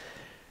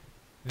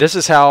 This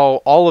is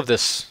how all of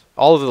the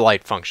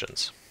light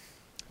functions.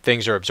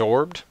 Things are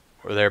absorbed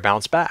or they're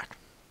bounced back.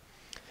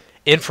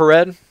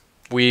 Infrared,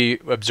 we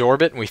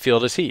absorb it and we feel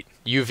it as heat.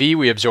 UV,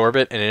 we absorb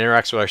it and it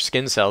interacts with our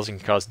skin cells and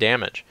can cause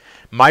damage.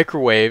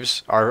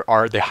 Microwaves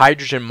are the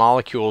hydrogen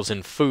molecules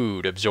in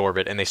food absorb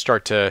it and they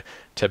start to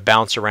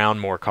bounce around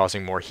more,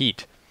 causing more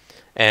heat.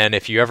 And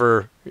if you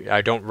ever,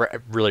 I don't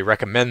really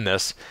recommend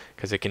this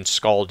because it can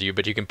scald you,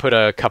 but you can put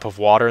a cup of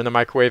water in the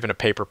microwave and a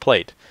paper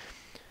plate.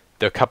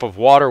 The cup of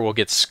water will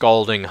get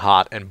scalding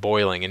hot and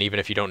boiling, and even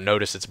if you don't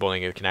notice it's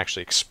boiling, it can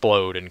actually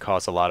explode and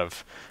cause a lot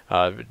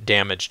of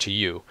damage to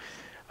you.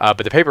 But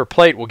the paper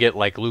plate will get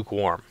like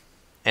lukewarm,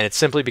 and it's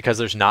simply because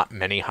there's not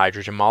many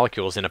hydrogen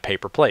molecules in a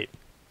paper plate.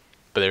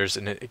 But there's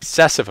an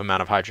excessive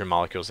amount of hydrogen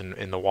molecules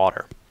in the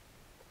water.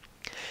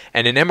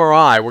 And in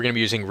MRI, we're going to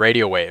be using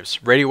radio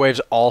waves. Radio waves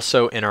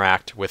also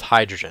interact with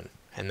hydrogen,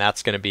 and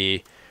that's going to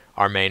be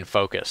our main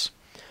focus.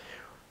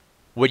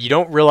 What you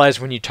don't realize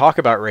when you talk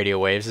about radio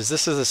waves is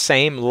this is the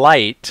same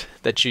light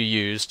that you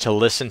use to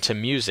listen to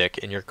music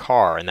in your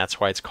car, and that's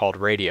why it's called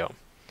radio.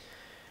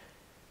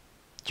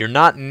 You're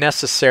not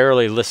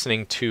necessarily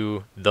listening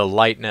to the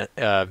light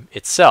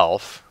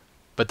itself,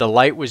 but the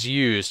light was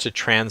used to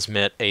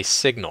transmit a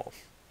signal.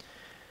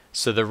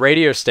 So the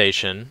radio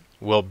station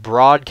will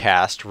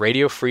broadcast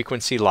radio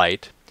frequency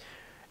light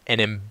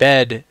and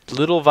embed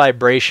little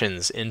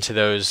vibrations into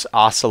those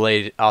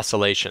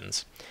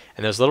oscillations.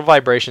 And those little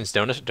vibrations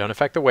don't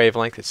affect the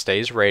wavelength, it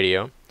stays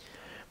radio,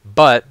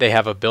 but they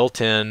have a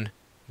built-in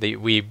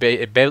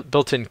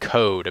built-in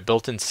code, a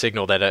built-in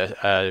signal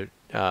that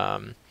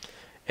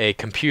a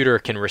computer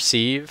can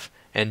receive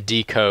and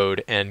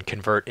decode and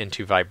convert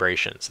into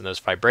vibrations. And those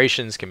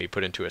vibrations can be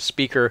put into a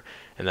speaker,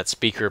 and that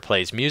speaker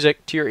plays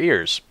music to your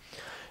ears.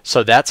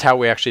 So that's how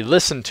we actually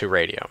listen to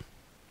radio.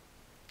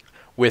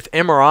 With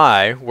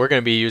MRI, we're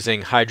going to be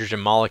using hydrogen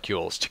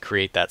molecules to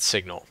create that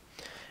signal.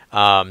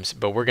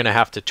 But we're going to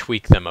have to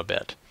tweak them a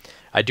bit.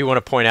 I do want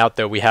to point out,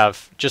 though, we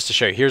have, just to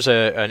show you, here's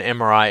an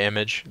MRI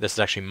image. This is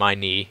actually my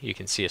knee. You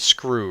can see a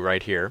screw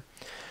right here.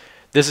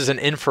 This is an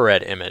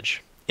infrared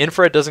image.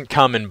 Infrared doesn't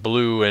come in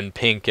blue and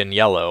pink and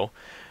yellow.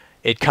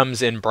 It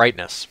comes in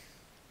brightness,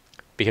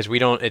 because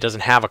it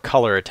doesn't have a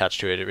color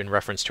attached to it in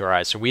reference to our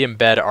eyes. So we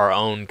embed our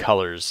own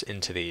colors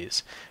into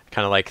these,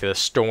 kind of like the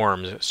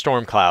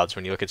storm clouds.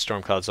 When you look at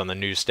storm clouds on the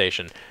news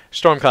station,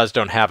 storm clouds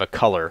don't have a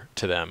color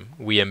to them.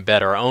 We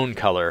embed our own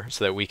color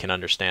so that we can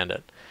understand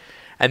it.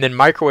 And then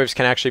microwaves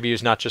can actually be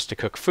used not just to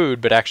cook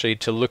food, but actually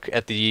to look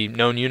at the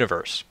known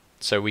universe.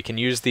 So we can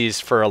use these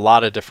for a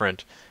lot of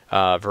different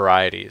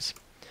varieties.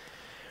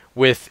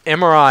 With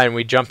MRI, and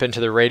we jump into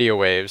the radio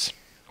waves,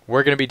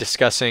 we're going to be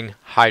discussing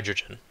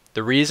hydrogen.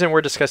 The reason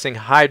we're discussing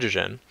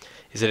hydrogen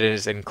is that it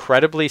is an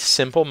incredibly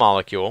simple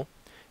molecule.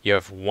 You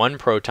have one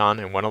proton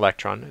and one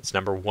electron. It's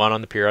number 1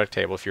 on the periodic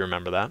table, if you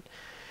remember that.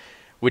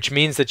 which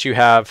means that you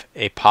have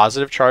a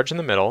positive charge in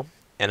the middle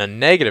and a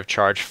negative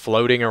charge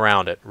floating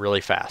around it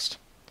really fast.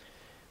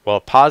 Well,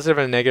 a positive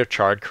and a negative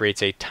charge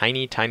creates a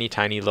tiny, tiny,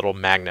 tiny little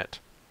magnet.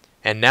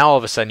 And now all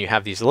of a sudden you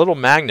have these little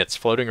magnets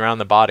floating around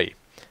the body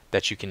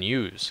that you can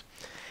use.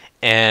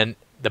 And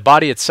the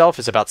body itself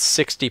is about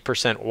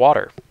 60%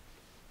 water,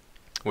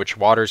 which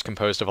water is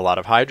composed of a lot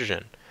of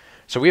hydrogen.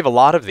 So we have a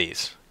lot of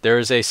these. There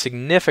is a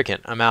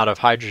significant amount of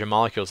hydrogen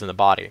molecules in the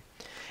body.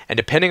 And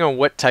depending on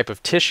what type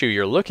of tissue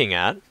you're looking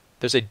at,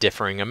 there's a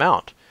differing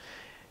amount.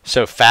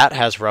 So fat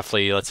has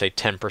roughly, let's say,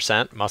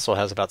 10%, muscle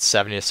has about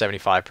 70 to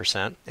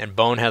 75%, and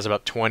bone has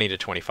about 20 to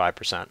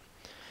 25%.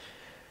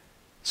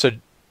 So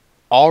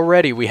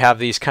already we have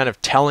these kind of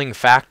telling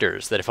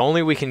factors that if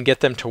only we can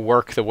get them to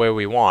work the way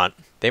we want,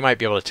 they might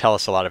be able to tell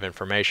us a lot of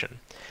information.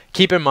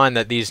 Keep in mind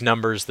that these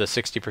numbers, the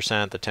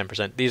 60%, the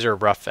 10%, these are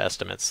rough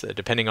estimates.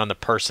 Depending on the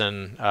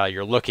person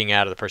you're looking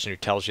at or the person who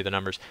tells you the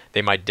numbers,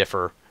 they might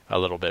differ a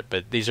little bit,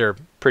 but these are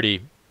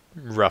pretty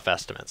rough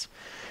estimates.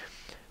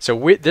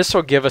 So this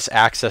will give us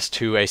access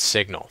to a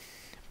signal,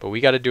 but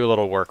we got to do a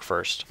little work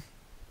first.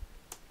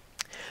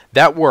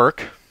 That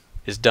work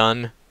is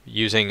done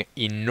using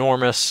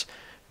enormous,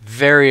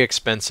 very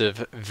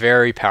expensive,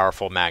 very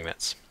powerful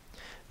magnets.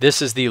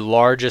 This is the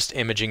largest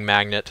imaging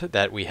magnet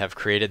that we have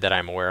created that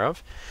I'm aware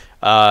of,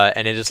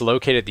 and it is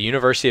located at the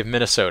University of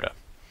Minnesota.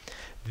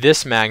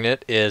 This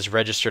magnet is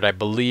registered, I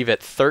believe,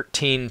 at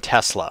 13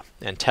 Tesla,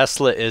 and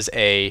Tesla is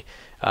a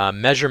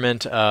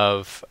measurement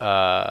of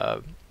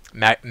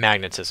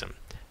magnetism.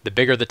 The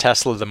bigger the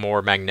Tesla, the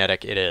more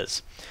magnetic it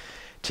is.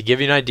 To give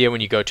you an idea,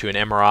 when you go to an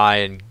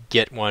MRI and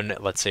get one,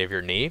 let's say of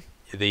your knee,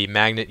 the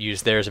magnet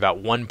used there is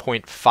about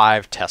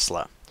 1.5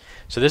 Tesla.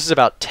 So this is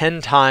about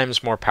 10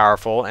 times more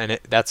powerful, and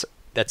that's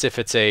if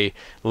it's a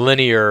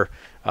linear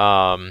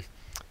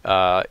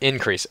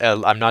increase.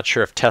 I'm not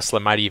sure if Tesla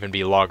might even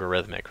be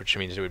logarithmic, which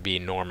means it would be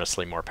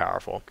enormously more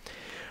powerful.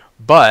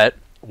 But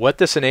what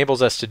this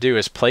enables us to do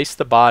is place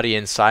the body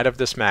inside of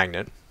this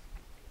magnet.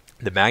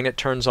 The magnet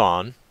turns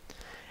on,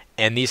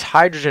 and these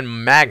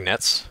hydrogen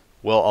magnets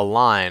will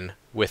align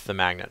with the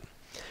magnet.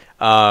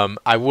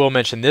 I will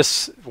mention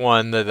this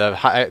one,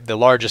 the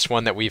largest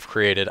one that we've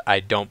created, I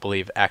don't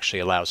believe actually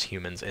allows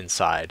humans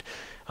inside.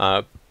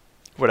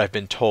 What I've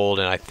been told,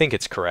 and I think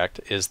it's correct,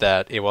 is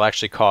that it will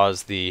actually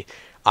cause the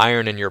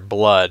iron in your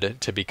blood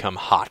to become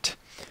hot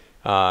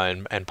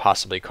and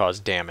possibly cause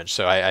damage.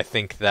 So I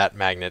think that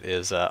magnet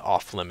is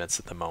off limits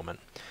at the moment.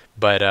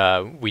 But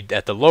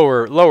at the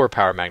lower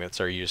power magnets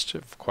are used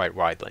quite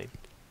widely.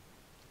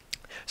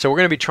 So we're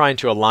going to be trying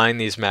to align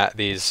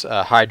these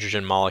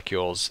hydrogen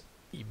molecules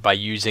by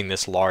using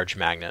this large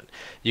magnet.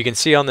 You can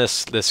see on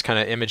this kind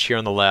of image here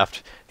on the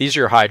left, these are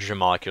your hydrogen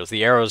molecules.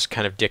 The arrow's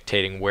kind of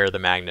dictating where the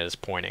magnet is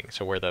pointing,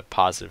 so where the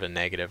positive and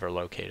negative are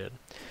located.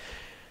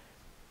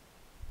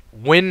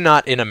 When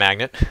not in a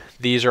magnet,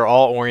 these are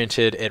all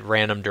oriented at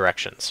random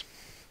directions.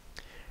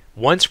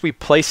 Once we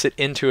place it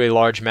into a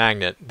large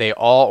magnet, they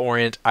all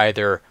orient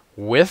either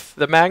with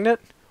the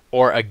magnet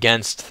or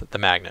against the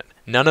magnet.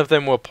 None of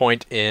them will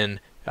point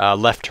in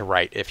left to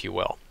right, if you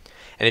will.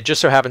 And it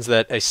just so happens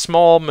that a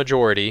small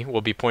majority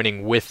will be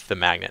pointing with the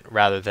magnet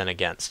rather than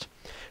against.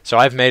 So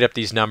I've made up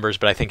these numbers,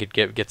 but I think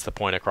it gets the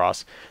point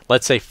across.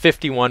 Let's say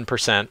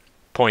 51%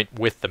 point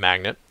with the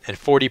magnet and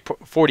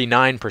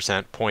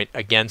 49% point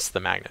against the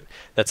magnet.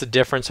 That's a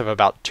difference of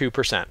about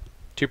 2%.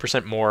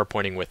 2% more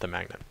pointing with the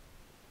magnet.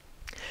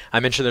 I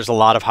mentioned there's a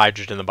lot of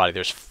hydrogen in the body.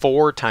 There's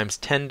 4 times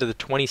 10 to the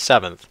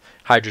 27th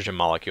hydrogen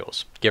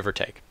molecules, give or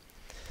take.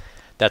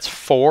 That's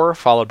 4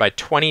 followed by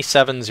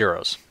 27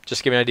 zeros. Just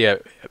to give you an idea,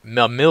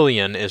 a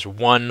million is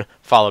 1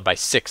 followed by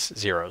 6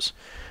 zeros.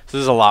 So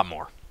this is a lot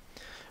more.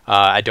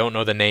 I don't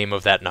know the name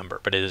of that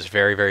number, but it is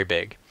very, very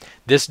big.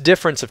 This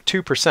difference of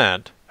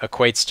 2%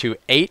 equates to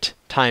 8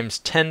 times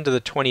 10 to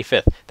the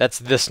 25th. That's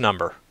this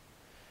number.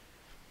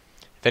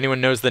 If anyone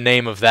knows the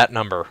name of that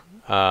number,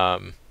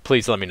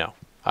 please let me know.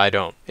 I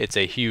don't. It's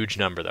a huge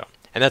number, though.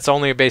 And that's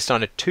only based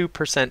on a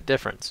 2%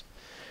 difference.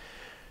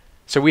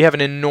 So we have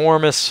an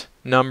enormous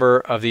number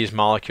of these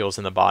molecules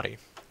in the body.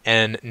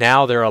 And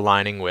now they're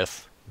aligning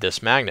with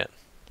this magnet.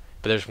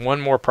 But there's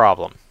one more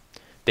problem.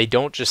 They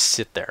don't just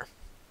sit there.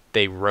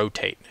 They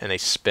rotate and they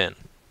spin.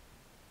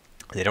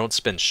 They don't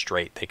spin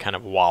straight. They kind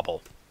of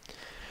wobble.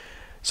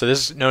 So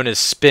this is known as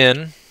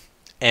spin.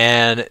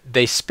 And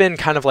they spin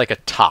kind of like a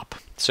top.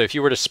 So if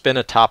you were to spin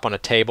a top on a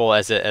table,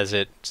 as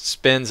it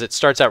spins, it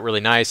starts out really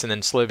nice and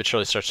then slowly but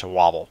surely starts to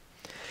wobble.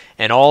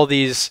 And all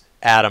these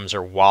atoms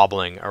are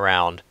wobbling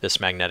around this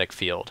magnetic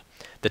field.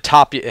 The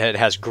top, it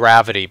has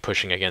gravity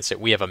pushing against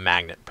it. We have a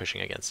magnet pushing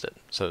against it.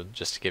 So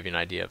just to give you an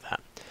idea of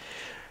that.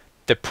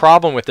 The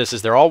problem with this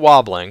is they're all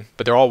wobbling,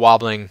 but they're all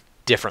wobbling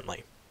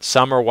differently.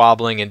 Some are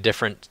wobbling in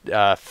different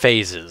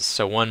phases.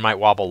 So one might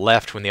wobble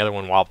left when the other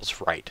one wobbles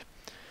right.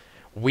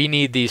 We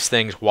need these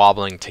things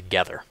wobbling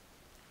together.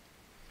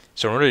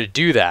 So in order to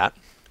do that,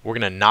 we're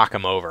going to knock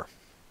them over.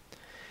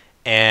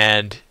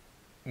 And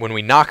when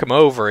we knock them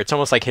over, it's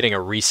almost like hitting a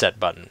reset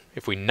button.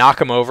 If we knock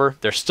them over,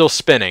 they're still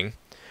spinning,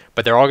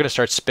 but they're all going to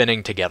start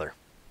spinning together.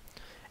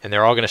 And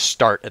they're all going to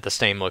start at the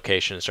same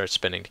location and start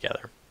spinning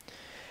together.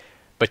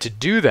 But to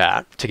do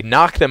that, to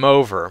knock them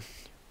over,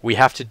 we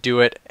have to do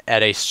it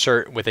at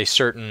with a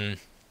certain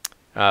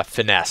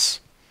finesse.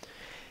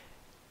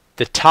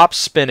 The top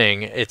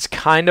spinning, it's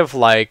kind of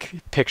like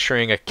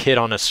picturing a kid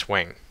on a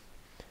swing.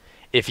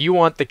 If you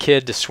want the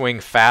kid to swing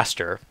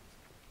faster,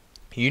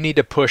 you need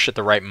to push at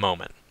the right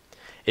moment.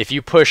 If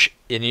you push,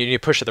 and you need to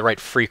push at the right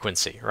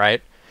frequency,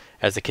 right?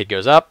 As the kid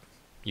goes up,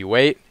 you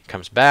wait,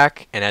 comes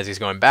back, and as he's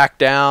going back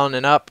down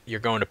and up, you're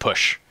going to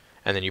push.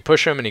 And then you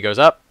push him, and he goes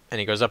up a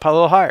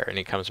little higher, and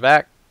he comes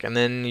back, and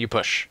then you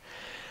push.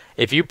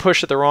 If you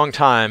push at the wrong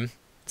time,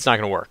 it's not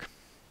going to work.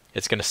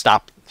 It's going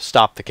to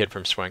stop the kid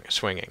from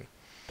swinging.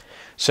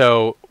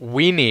 So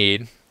we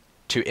need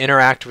to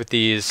interact with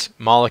these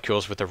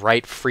molecules with the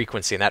right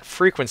frequency, and that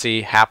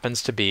frequency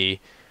happens to be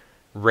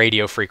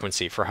radio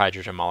frequency for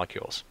hydrogen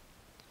molecules.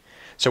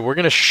 So we're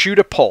going to shoot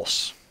a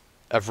pulse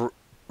of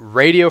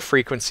radio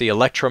frequency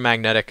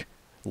electromagnetic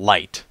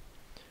light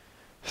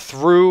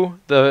through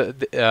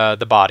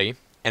the body,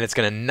 and it's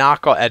going to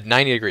knock at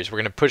 90 degrees. We're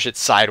going to push it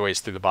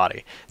sideways through the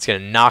body. It's going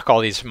to knock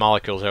all these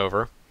molecules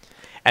over,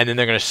 and then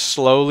they're going to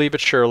slowly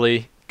but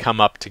surely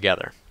come up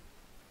together.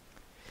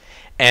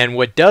 And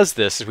what does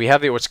this is we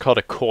have what's called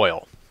a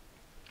coil.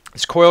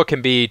 This coil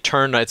can be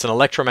turned, it's an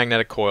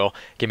electromagnetic coil,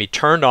 it can be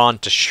turned on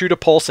to shoot a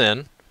pulse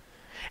in,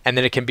 and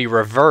then it can be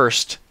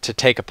reversed to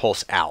take a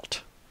pulse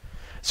out.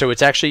 So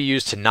it's actually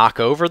used to knock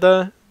over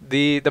the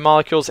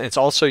molecules, and it's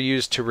also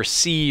used to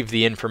receive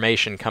the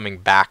information coming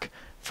back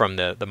from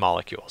the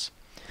molecules.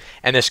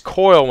 And this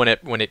coil, when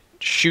it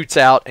shoots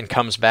out and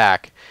comes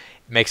back,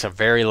 it makes a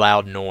very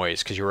loud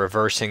noise because you're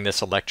reversing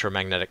this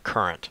electromagnetic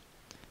current.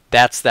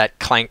 That's that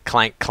clank,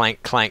 clank,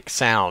 clank, clank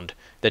sound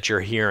that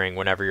you're hearing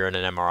whenever you're in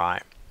an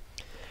MRI.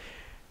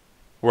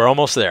 We're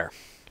almost there.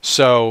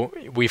 So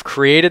we've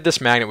created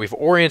this magnet. We've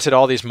oriented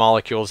all these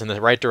molecules in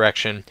the right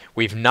direction.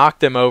 We've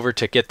knocked them over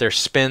to get their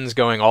spins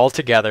going all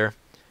together.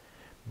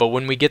 But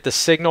when we get the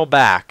signal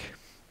back,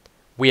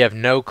 we have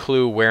no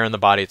clue where in the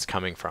body it's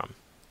coming from.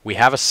 We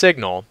have a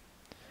signal,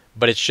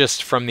 but it's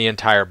just from the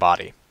entire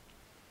body.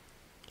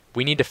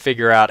 We need to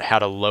figure out how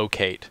to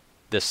locate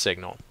this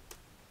signal.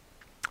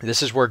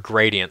 This is where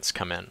gradients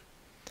come in.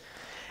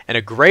 And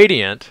a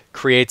gradient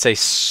creates a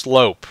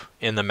slope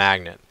in the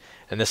magnet.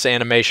 And this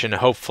animation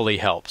hopefully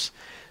helps.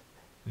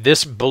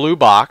 This blue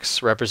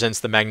box represents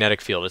the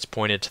magnetic field. It's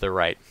pointed to the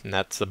right, and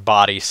that's the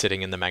body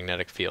sitting in the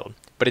magnetic field.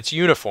 But it's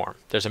uniform.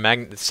 There's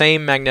the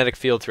same magnetic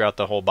field throughout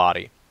the whole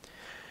body.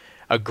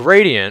 A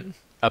gradient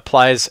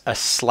applies a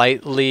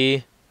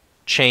slightly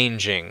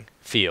changing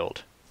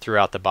field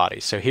throughout the body.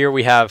 So here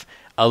we have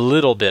a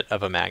little bit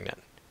of a magnet,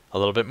 a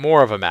little bit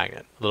more of a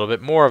magnet, a little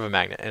bit more of a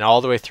magnet, and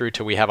all the way through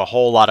till we have a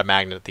whole lot of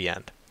magnet at the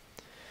end.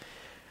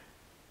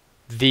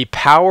 The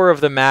power of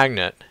the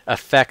magnet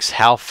affects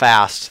how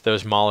fast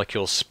those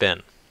molecules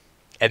spin,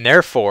 and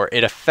therefore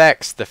it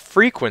affects the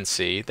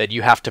frequency that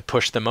you have to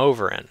push them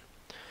over in.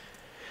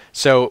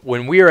 So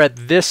when we are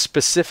at this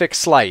specific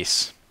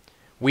slice,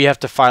 we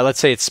have to fire, let's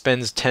say it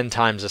spins 10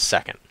 times a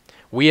second.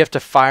 We have to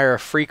fire a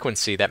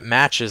frequency that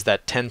matches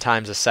that 10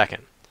 times a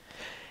second.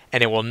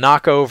 And it will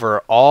knock over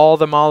all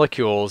the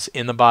molecules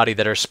in the body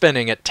that are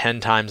spinning at 10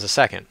 times a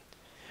second.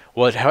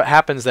 Well, it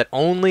happens that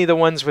only the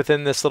ones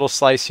within this little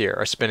slice here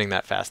are spinning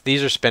that fast.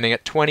 These are spinning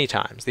at 20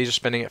 times. These are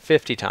spinning at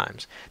 50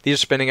 times. These are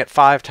spinning at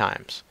 5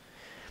 times.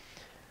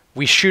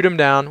 We shoot them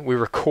down, we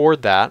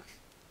record that,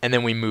 and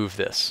then we move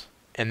this.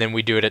 And then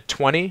we do it at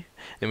 20,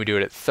 then we do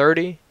it at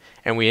 30,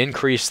 and we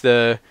increase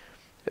the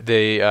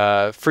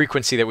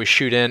frequency that we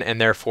shoot in, and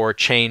therefore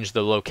change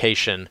the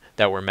location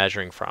that we're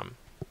measuring from.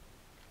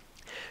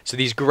 So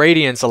these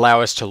gradients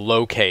allow us to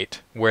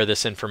locate where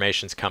this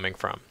information is coming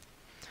from.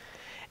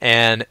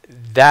 And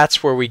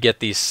that's where we get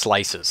these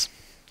slices.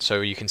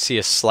 So you can see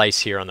a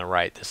slice here on the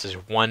right. This is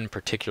one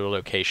particular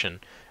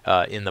location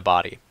in the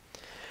body.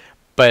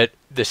 But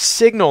the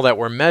signal that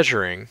we're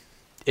measuring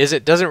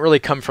doesn't really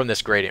come from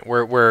this gradient.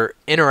 We're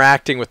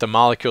interacting with the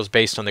molecules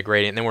based on the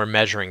gradient, and then we're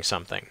measuring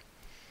something.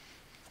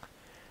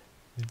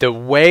 The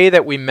way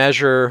that we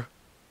measure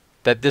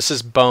that this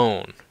is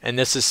bone, and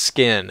this is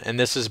skin, and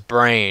this is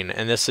brain,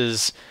 and this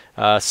is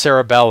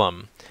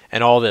cerebellum,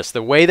 and all this,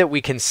 the way that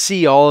we can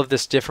see all of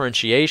this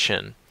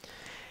differentiation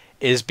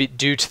is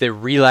due to the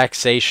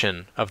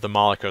relaxation of the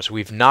molecules.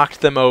 We've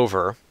knocked them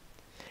over,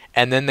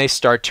 and then they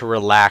start to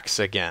relax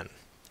again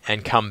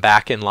and come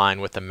back in line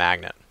with the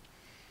magnet.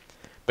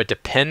 But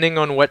depending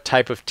on what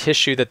type of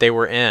tissue that they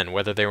were in,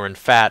 whether they were in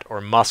fat or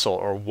muscle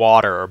or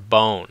water or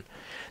bone,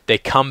 they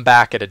come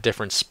back at a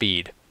different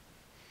speed.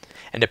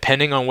 And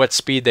depending on what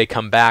speed they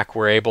come back,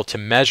 we're able to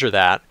measure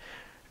that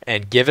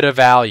and give it a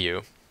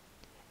value,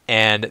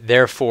 and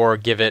therefore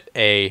give it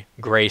a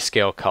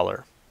grayscale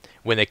color.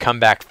 When they come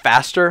back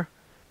faster,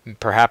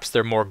 perhaps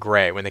they're more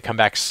gray. When they come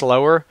back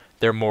slower,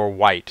 they're more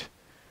white.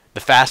 The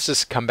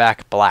fastest come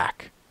back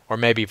black, or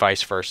maybe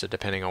vice versa,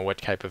 depending on what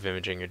type of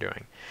imaging you're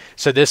doing.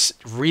 So this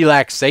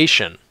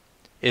relaxation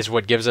is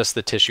what gives us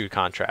the tissue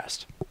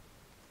contrast.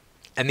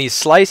 And these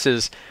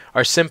slices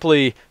are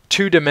simply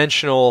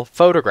two-dimensional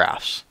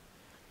photographs.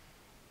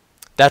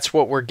 That's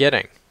what we're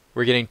getting.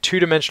 We're getting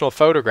two-dimensional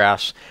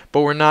photographs,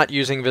 but we're not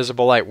using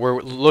visible light.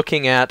 We're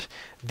looking at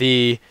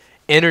the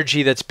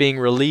energy that's being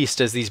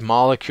released as these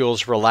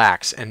molecules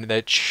relax, and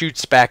that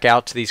shoots back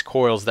out to these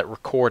coils that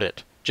record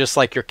it, just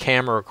like your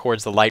camera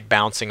records the light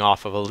bouncing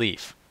off of a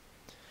leaf.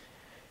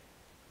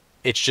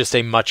 It's just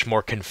a much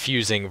more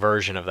confusing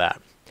version of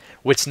that.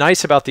 What's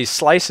nice about these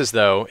slices,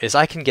 though, is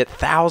I can get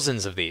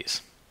thousands of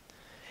these,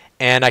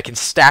 and I can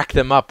stack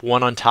them up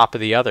one on top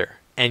of the other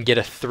and get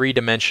a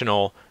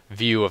three-dimensional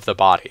view of the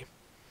body.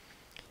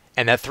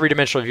 And that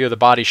three-dimensional view of the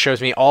body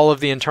shows me all of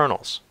the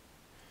internals.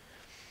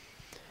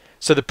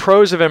 So the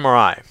pros of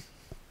MRI,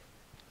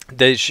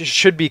 they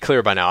should be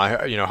clear by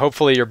now.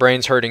 Hopefully your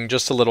brain's hurting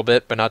just a little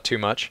bit, but not too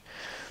much.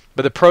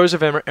 But the pros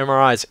of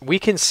MRIs, we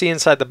can see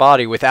inside the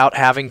body without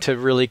having to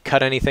really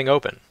cut anything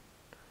open.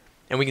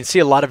 And we can see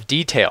a lot of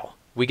detail.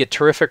 We get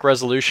terrific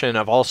resolution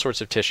of all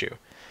sorts of tissue.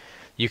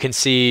 You can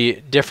see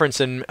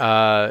difference in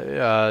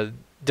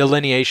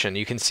delineation.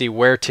 You can see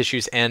where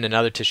tissues end and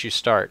other tissues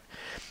start.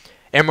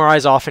 MRI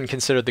is often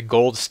considered the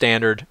gold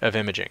standard of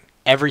imaging.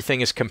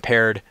 Everything is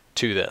compared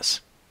to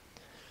this.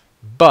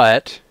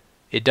 But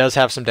it does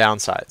have some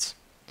downsides.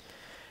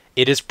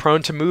 It is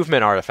prone to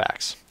movement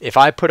artifacts. If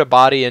I put a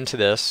body into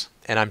this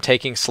and I'm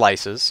taking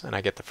slices, and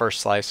I get the first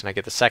slice and I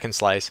get the second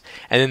slice,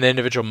 and then the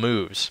individual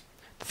moves,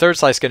 the third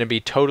slice is going to be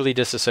totally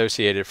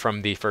disassociated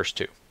from the first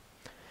two.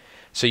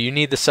 So you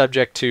need the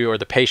subject to, or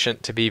the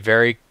patient, to be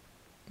very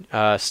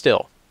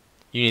still.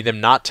 You need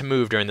them not to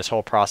move during this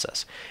whole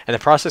process. And the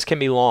process can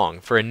be long.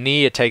 For a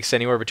knee, it takes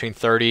anywhere between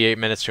 38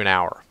 minutes to an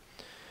hour.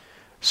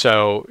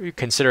 So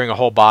considering a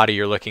whole body,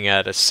 you're looking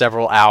at a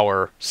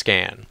several-hour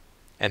scan,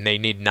 and they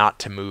need not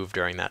to move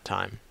during that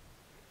time.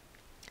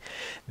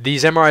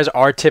 These MRIs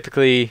are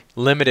typically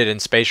limited in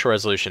spatial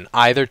resolution,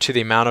 either to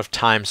the amount of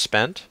time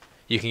spent.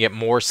 You can get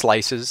more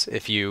slices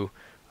if you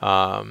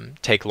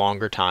take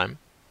longer time,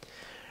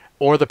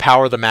 or the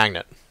power of the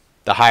magnet.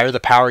 The higher the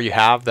power you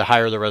have, the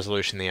higher the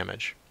resolution of the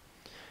image.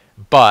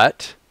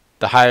 But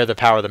the higher the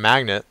power of the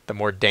magnet, the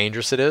more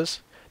dangerous it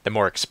is, the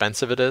more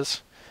expensive it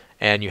is,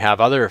 and you have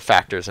other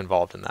factors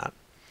involved in that.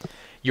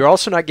 You're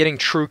also not getting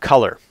true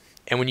color.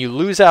 And when you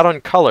lose out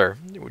on color,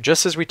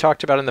 just as we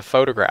talked about in the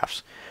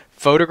photographs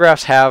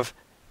have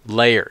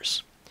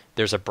layers.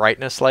 There's a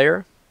brightness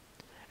layer,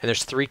 and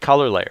there's 3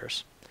 color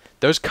layers.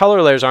 Those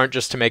color layers aren't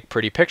just to make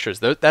pretty pictures.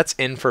 That's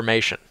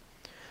information.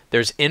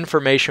 There's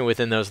information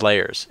within those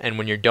layers, and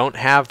when you don't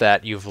have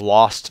that, you've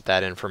lost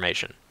that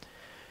information.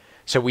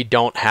 So we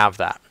don't have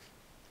that.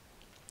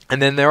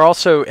 And then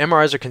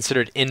MRIs are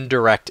considered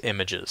indirect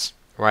images,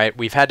 right?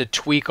 We've had to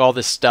tweak all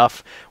this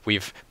stuff.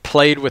 We've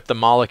played with the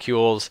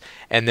molecules,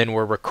 and then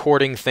we're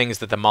recording things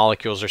that the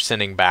molecules are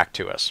sending back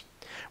to us.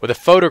 With a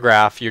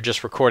photograph, you're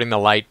just recording the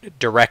light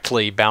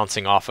directly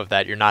bouncing off of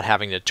that. You're not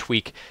having to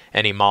tweak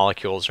any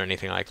molecules or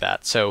anything like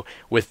that. So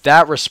with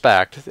that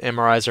respect,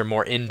 MRIs are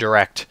more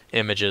indirect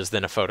images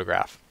than a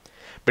photograph.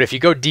 But if you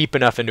go deep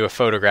enough into a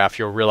photograph,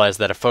 you'll realize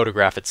that a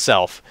photograph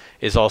itself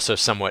is also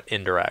somewhat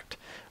indirect,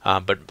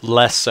 but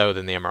less so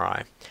than the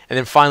MRI. And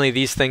then finally,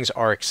 these things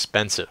are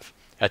expensive.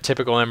 A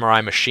typical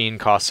MRI machine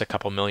costs a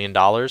couple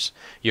 $1,000,000.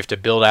 You have to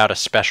build out a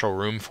special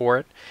room for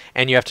it,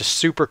 and you have to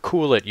super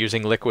cool it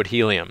using liquid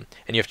helium,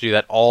 and you have to do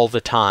that all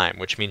the time,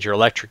 which means your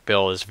electric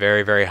bill is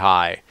very, very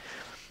high.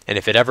 And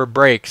if it ever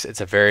breaks, it's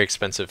a very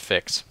expensive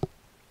fix.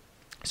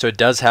 So it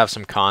does have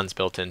some cons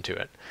built into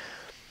it.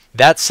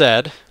 That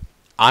said,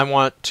 I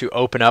want to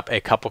open up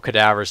a couple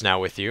cadavers now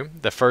with you.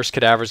 The first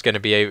cadaver is going to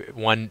be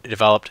one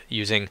developed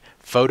using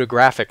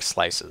photographic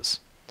slices.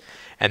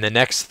 And the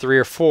next 3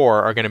 or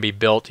 4 are going to be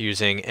built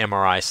using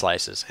MRI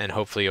slices, and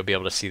hopefully you'll be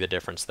able to see the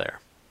difference there.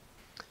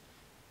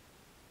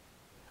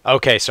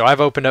 Okay, so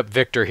I've opened up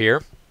Victor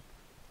here.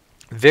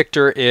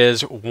 Victor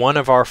is one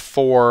of our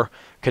 4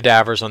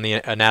 cadavers on the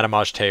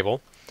anatomage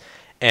table,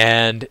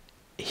 and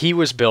he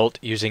was built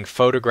using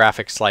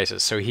photographic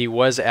slices, so he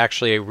was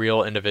actually a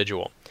real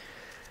individual.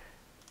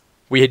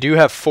 We do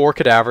have 4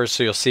 cadavers,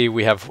 so you'll see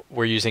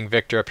we're using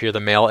Victor up here, the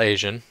male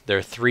Asian. There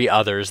are 3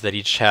 others that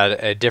each had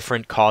a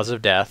different cause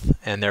of death,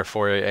 and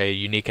therefore a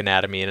unique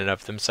anatomy in and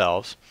of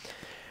themselves.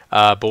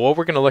 But what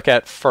we're going to look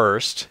at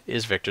first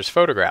is Victor's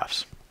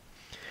photographs.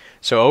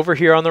 So over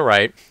here on the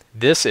right,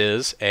 this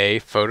is a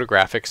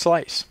photographic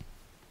slice.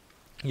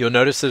 You'll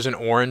notice there's an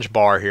orange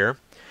bar here.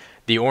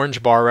 The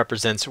orange bar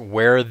represents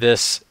where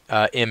this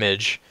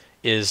image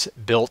is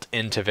built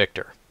into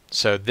Victor.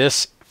 So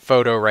this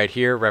photo right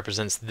here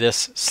represents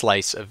this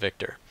slice of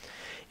Victor.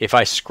 If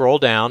I scroll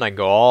down, I can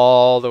go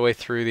all the way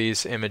through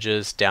these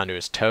images down to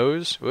his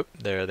toes. Whoop,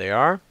 there they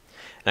are.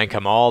 And I can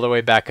come all the way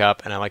back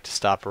up, and I like to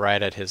stop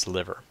right at his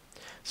liver.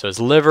 So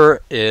his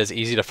liver is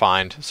easy to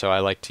find, so I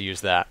like to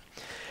use that.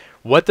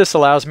 What this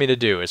allows me to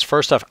do is,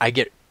 first off, I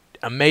get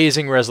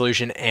amazing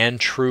resolution and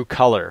true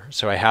color,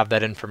 so I have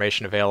that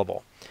information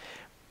available.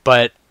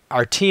 But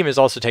our team has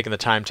also taken the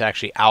time to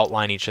actually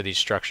outline each of these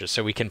structures,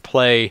 so we can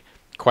play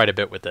quite a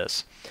bit with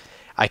this.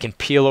 I can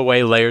peel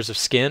away layers of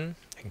skin,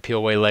 I can peel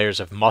away layers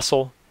of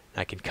muscle,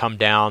 I can come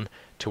down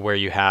to where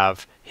you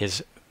have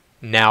his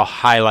now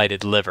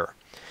highlighted liver.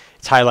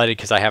 It's highlighted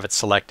because I have it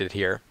selected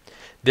here.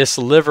 This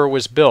liver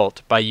was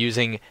built by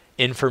using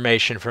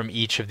information from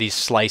each of these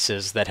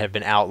slices that have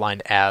been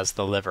outlined as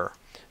the liver.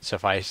 So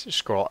if I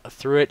scroll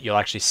through it, you'll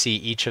actually see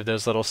each of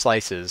those little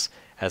slices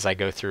as I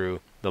go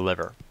through the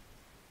liver.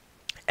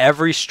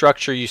 Every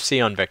structure you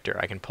see on Victor,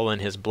 I can pull in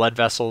his blood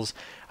vessels,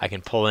 I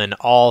can pull in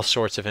all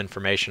sorts of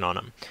information on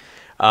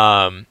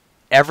him.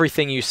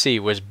 Everything you see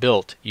was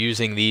built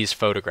using these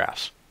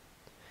photographs.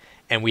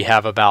 And we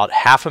have about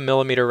 0.5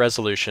 millimeter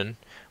resolution.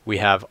 We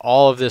have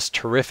all of this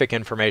terrific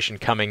information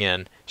coming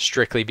in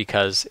strictly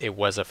because it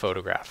was a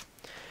photograph.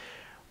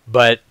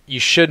 But you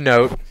should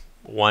note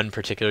one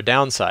particular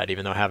downside,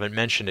 even though I haven't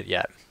mentioned it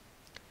yet.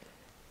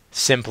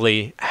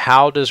 Simply,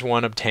 how does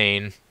one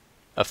obtain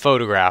a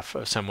photograph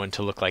of someone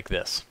to look like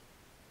this?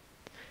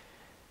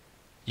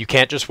 You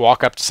can't just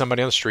walk up to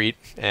somebody on the street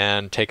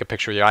and take a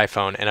picture with your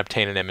iPhone and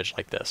obtain an image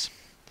like this.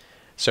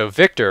 So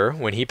Victor,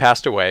 when he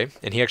passed away,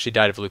 and he actually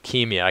died of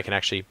leukemia, I can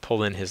actually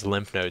pull in his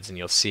lymph nodes and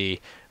you'll see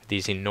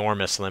these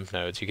enormous lymph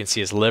nodes. You can see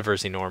his liver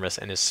is enormous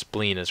and his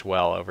spleen as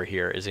well over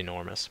here is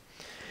enormous.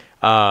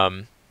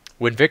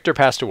 When Victor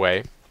passed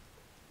away,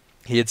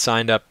 he had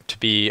signed up to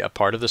be a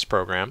part of this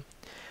program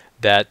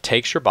that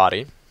takes your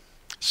body,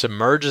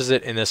 submerges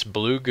it in this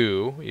blue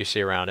goo you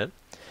see around it,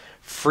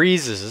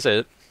 freezes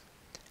it,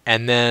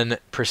 and then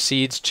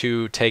proceeds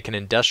to take an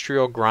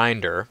industrial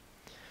grinder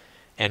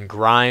and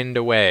grind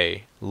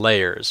away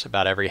layers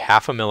about every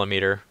 0.5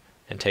 millimeter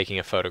and taking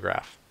a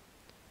photograph.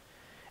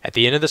 At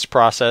the end of this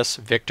process,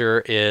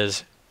 Victor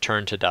is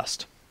turned to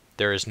dust.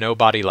 There is no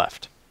body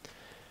left.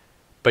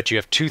 But you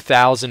have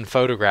 2,000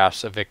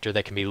 photographs of Victor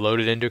that can be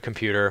loaded into a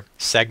computer,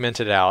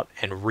 segmented out,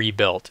 and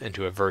rebuilt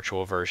into a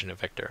virtual version of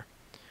Victor.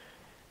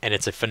 And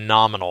it's a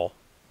phenomenal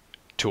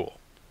tool.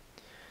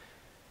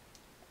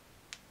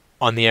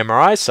 On the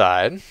MRI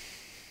side,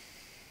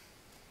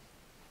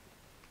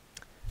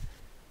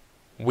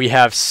 we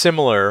have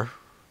similar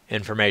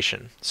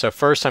information. So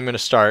first I'm going to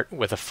start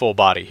with a full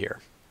body here.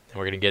 And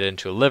we're going to get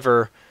into a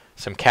liver,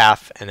 some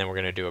calf, and then we're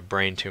going to do a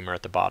brain tumor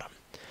at the bottom.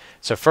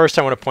 So first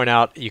I want to point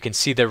out, you can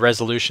see the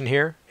resolution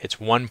here. It's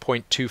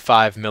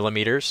 1.25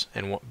 millimeters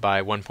and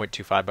by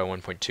 1.25 by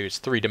 1.2. It's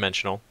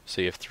three-dimensional,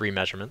 so you have 3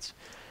 measurements.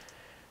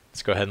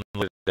 Let's go ahead and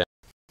look at that.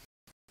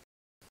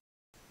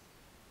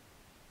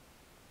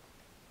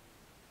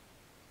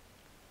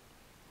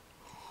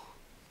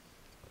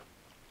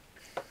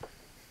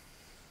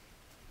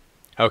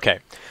 Okay,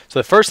 so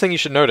the first thing you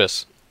should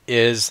notice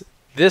is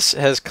this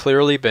has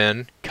clearly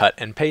been cut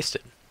and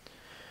pasted.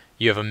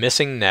 You have a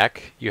missing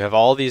neck, you have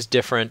all these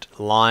different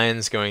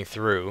lines going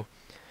through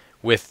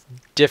with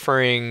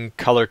differing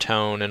color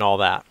tone and all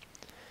that.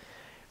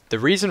 The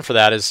reason for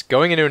that is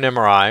going into an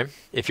MRI,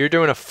 if you're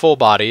doing a full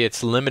body,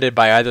 it's limited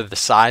by either the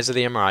size of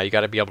the MRI, you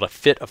got to be able to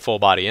fit a full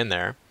body in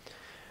there.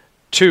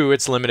 2,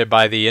 it's limited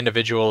by the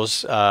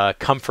individual's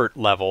comfort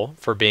level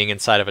for being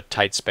inside of a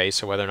tight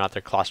space, or whether or not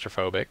they're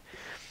claustrophobic.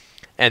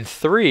 And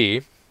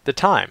 3, the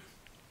time.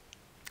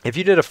 If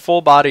you did a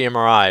full body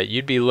MRI,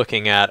 you'd be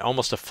looking at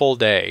almost a full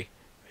day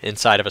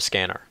inside of a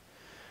scanner.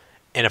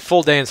 And a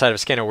full day inside of a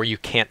scanner where you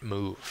can't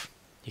move.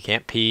 You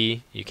can't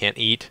pee, you can't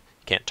eat,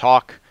 you can't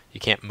talk, you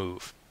can't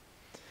move.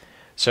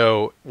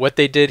 So what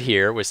they did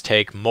here was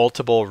take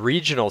multiple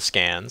regional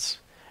scans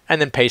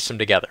and then paste them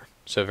together.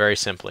 So very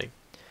simply.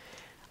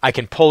 I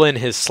can pull in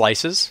his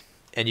slices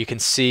and you can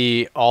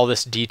see all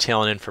this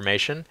detail and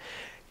information.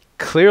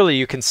 Clearly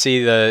you can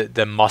see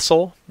the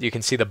muscle, you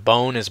can see the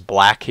bone is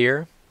black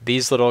here.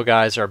 These little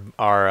guys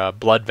are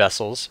blood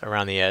vessels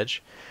around the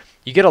edge.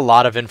 You get a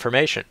lot of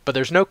information, but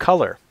there's no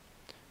color.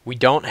 We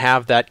don't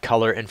have that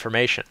color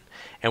information.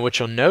 And what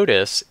you'll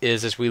notice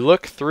is as we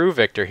look through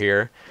Victor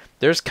here,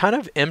 there's kind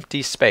of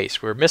empty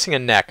space. We're missing a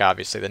neck,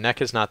 obviously. The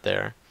neck is not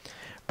there.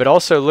 But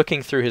also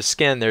looking through his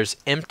skin, there's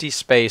empty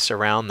space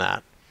around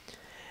that.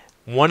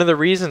 One of the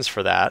reasons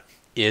for that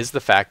is the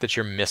fact that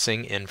you're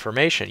missing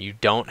information. You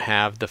don't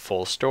have the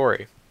full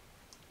story.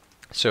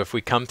 So if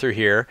we come through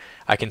here,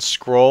 I can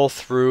scroll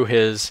through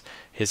his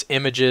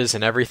images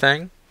and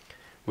everything.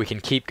 We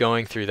can keep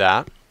going through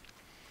that.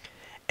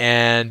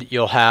 And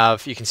you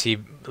can see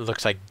it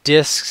looks like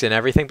discs and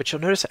everything, but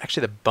you'll notice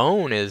actually the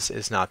bone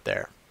is not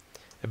there.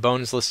 The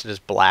bone is listed as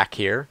black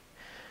here.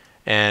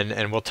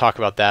 And we'll talk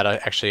about that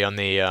actually on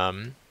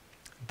the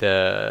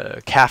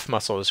calf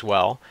muscle as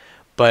well.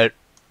 But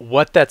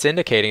what that's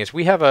indicating is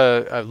we have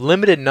a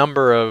limited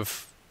number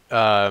of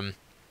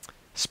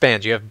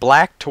spans. You have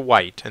black to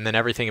white and then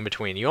everything in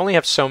between. You only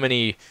have so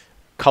many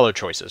color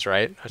choices,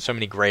 right? So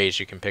many grays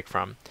you can pick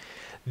from.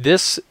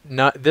 This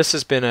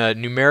has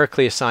been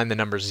numerically assigned the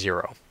number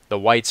 0. The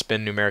white's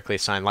been numerically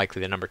assigned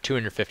likely the number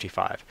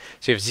 255.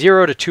 So you have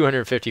 0 to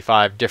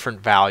 255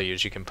 different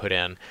values you can put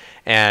in.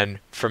 And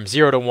from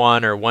 0 to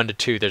 1 or 1 to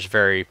 2, there's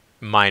very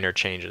minor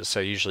changes.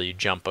 So usually you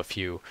jump a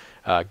few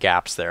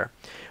gaps there.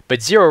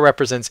 But 0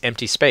 represents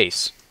empty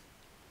space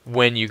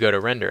when you go to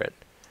render it.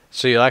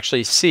 So you'll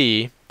actually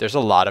see there's a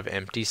lot of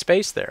empty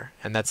space there.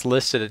 And that's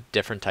listed at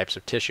different types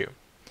of tissue.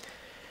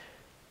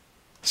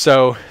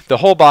 So the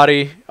whole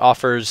body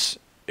offers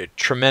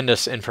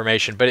tremendous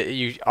information, but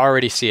you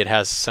already see it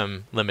has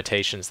some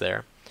limitations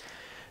there.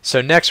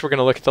 So next we're going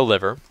to look at the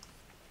liver.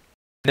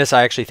 This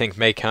I actually think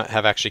may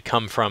have actually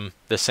come from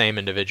the same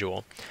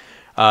individual.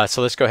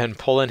 So let's go ahead and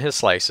pull in his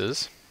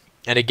slices.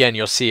 And again,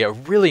 you'll see a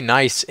really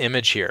nice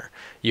image here.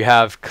 You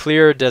have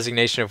clear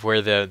designation of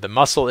where the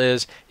muscle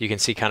is. You can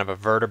see kind of a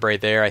vertebrae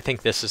there. I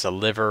think this is a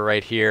liver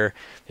right here.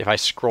 If I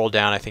scroll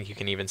down, I think you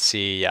can even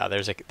see, yeah,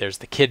 there's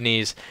the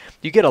kidneys.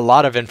 You get a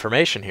lot of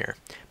information here.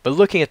 But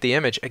looking at the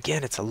image,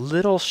 again, it's a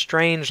little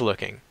strange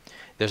looking.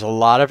 There's a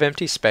lot of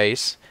empty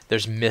space.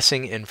 There's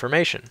missing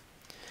information.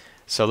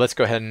 So let's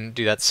go ahead and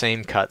do that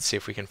same cut, see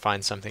if we can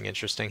find something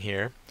interesting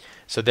here.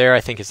 So there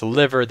I think is the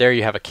liver. There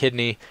you have a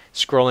kidney.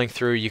 Scrolling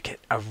through, you get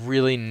a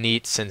really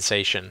neat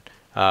sensation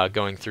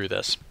going through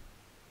this.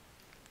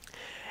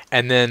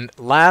 And then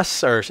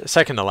last, or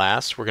second to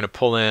last, we're going to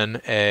pull in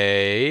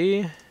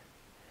a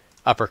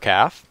upper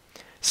calf.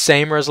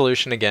 Same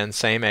resolution again,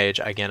 same age.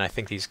 Again, I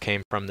think these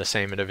came from the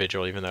same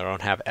individual, even though I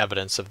don't have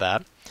evidence of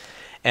that.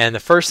 And the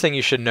first thing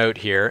you should note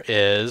here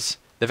is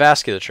the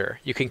vasculature.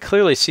 You can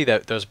clearly see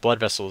that those blood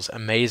vessels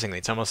amazingly.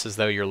 It's almost as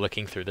though you're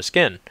looking through the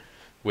skin,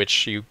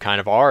 which you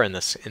kind of are in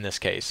this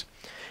case.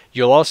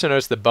 You'll also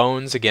notice the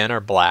bones again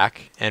are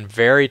black and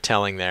very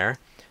telling there.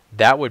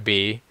 That would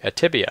be a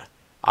tibia.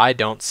 I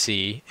don't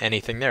see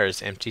anything there.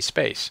 It's empty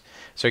space.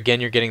 So again,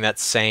 you're getting that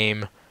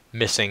same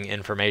missing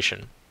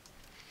information.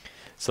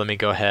 So let me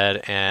go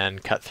ahead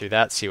and cut through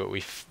that, see what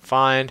we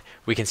find.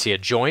 We can see a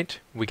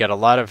joint. We got a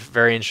lot of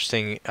very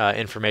interesting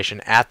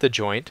information at the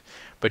joint,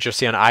 but you'll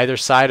see on either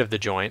side of the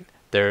joint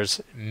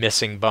there's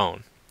missing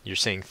bone. You're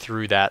seeing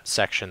through that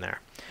section there.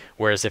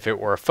 Whereas if it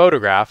were a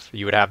photograph,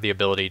 you would have the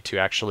ability to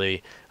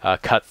actually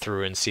cut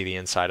through and see the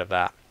inside of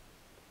that.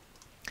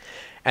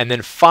 And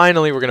then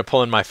finally, we're going to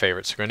pull in my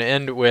favorites. We're going to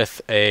end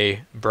with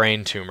a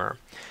brain tumor.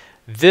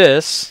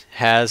 This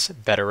has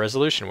better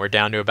resolution. We're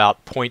down to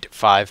about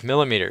 0.5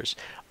 millimeters,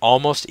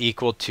 almost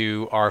equal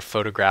to our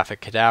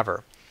photographic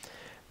cadaver.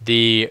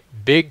 The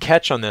big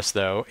catch on this,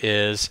 though,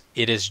 is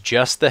it is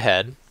just the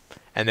head,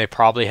 and they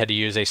probably had to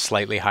use a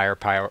slightly higher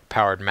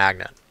powered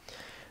magnet.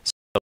 So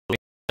let me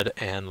go ahead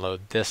and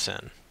load this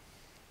in.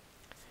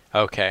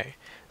 Okay,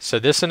 so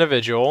this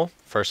individual,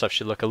 first off,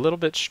 should look a little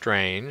bit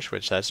strange,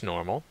 which that's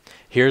normal.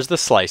 Here's the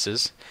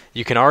slices.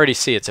 You can already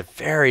see it's a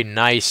very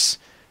nice,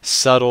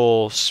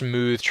 subtle,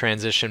 smooth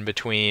transition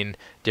between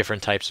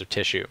different types of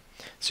tissue.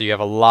 So you have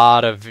a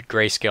lot of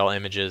grayscale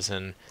images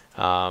and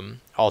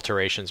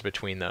alterations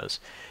between those.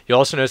 You'll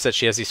also notice that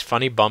she has these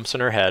funny bumps in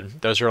her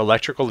head. Those are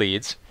electrical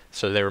leads,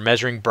 so they were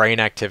measuring brain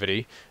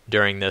activity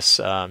during this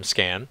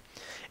scan.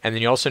 And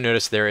then you also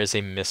notice there is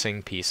a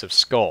missing piece of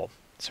skull.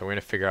 So we're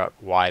going to figure out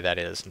why that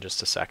is in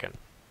just a second.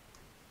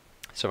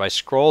 So if I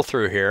scroll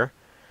through here,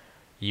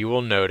 you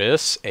will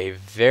notice a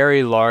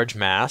very large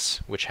mass,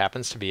 which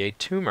happens to be a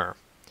tumor.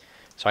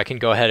 So I can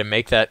go ahead and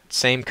make that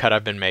same cut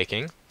I've been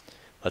making.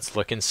 Let's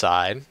look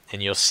inside,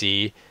 and you'll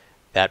see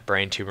that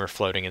brain tumor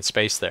floating in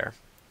space there.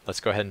 Let's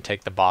go ahead and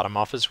take the bottom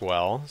off as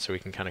well, so we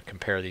can kind of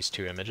compare these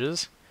two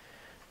images.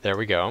 There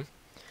we go.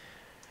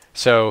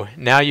 So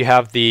now you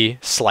have the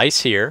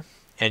slice here,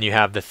 and you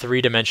have the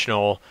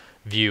three-dimensional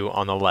view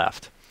on the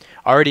left.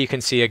 Already you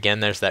can see, again,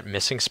 there's that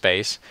missing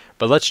space,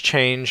 but let's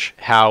change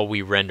how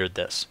we rendered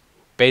this.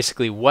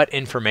 Basically, what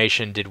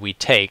information did we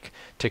take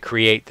to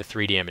create the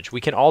 3D image?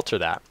 We can alter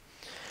that.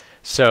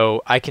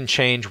 So I can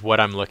change what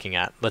I'm looking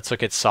at. Let's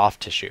look at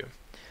soft tissue.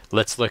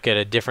 Let's look at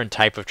a different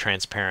type of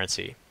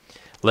transparency.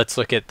 Let's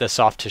look at the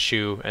soft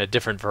tissue, a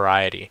different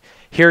variety.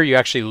 Here you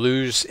actually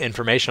lose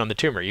information on the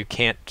tumor. You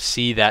can't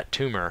see that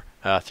tumor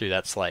through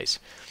that slice.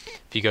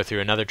 If you go through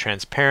another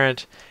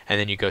transparent, and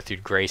then you go through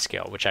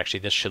grayscale, which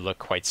actually this should look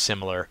quite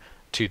similar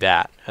to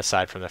that,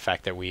 aside from the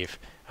fact that we've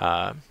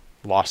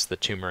lost the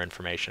tumor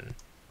information.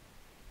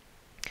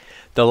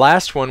 The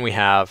last one we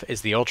have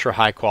is the ultra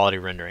high quality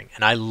rendering,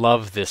 and I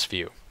love this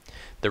view.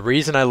 The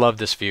reason I love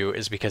this view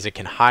is because it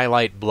can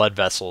highlight blood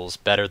vessels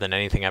better than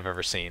anything I've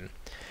ever seen.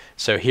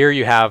 So here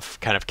you have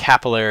kind of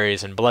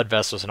capillaries and blood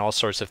vessels and all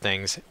sorts of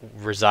things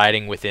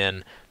residing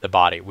within the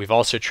body. We've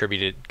also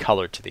attributed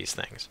color to these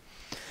things.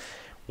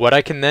 What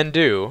I can then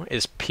do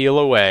is peel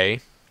away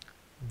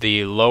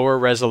the lower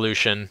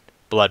resolution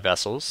blood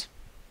vessels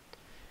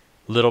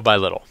little by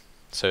little.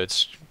 So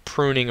it's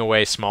pruning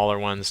away smaller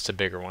ones to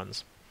bigger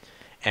ones.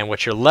 And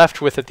what you're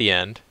left with at the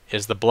end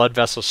is the blood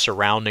vessels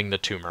surrounding the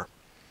tumor.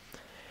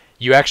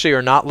 You actually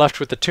are not left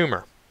with the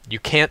tumor. You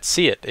can't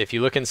see it. If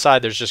you look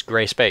inside, there's just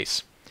gray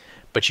space.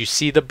 But you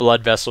see the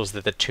blood vessels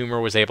that the tumor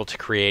was able to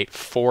create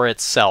for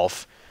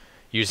itself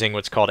using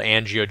what's called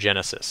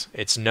angiogenesis.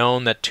 It's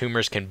known that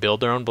tumors can build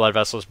their own blood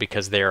vessels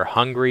because they are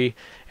hungry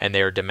and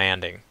they are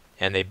demanding,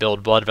 and they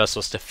build blood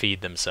vessels to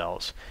feed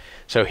themselves.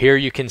 So here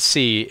you can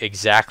see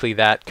exactly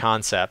that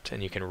concept,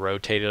 and you can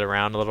rotate it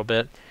around a little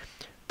bit.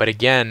 But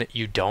again,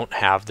 you don't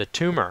have the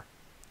tumor.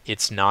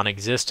 It's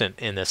non-existent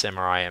in this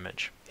MRI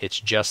image. It's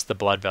just the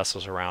blood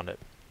vessels around it.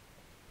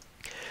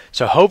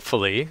 So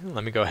hopefully,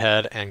 let me go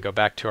ahead and go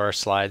back to our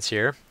slides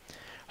here.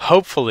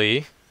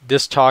 Hopefully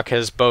this talk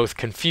has both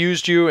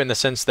confused you in the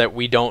sense that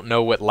we don't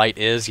know what light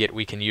is, yet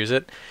we can use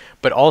it,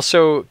 but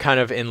also kind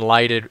of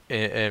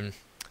enlightened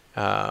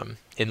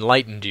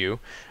you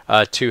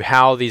to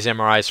how these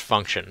MRIs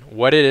function,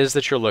 what it is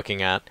that you're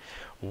looking at,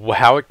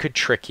 how it could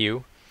trick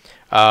you,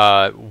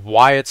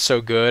 why it's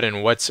so good,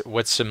 and what's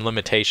some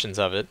limitations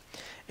of it.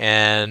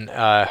 And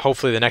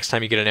hopefully the next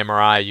time you get an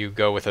MRI, you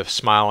go with a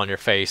smile on your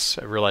face,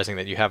 realizing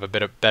that you have a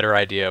better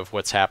idea of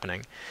what's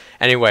happening.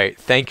 Anyway,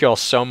 thank you all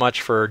so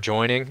much for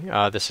joining.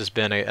 This has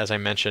been, as I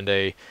mentioned,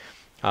 a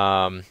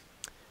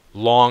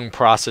long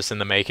process in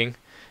the making.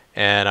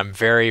 And I'm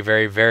very,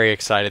 very, very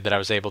excited that I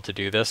was able to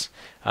do this.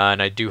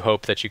 And I do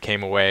hope that you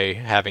came away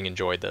having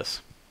enjoyed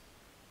this.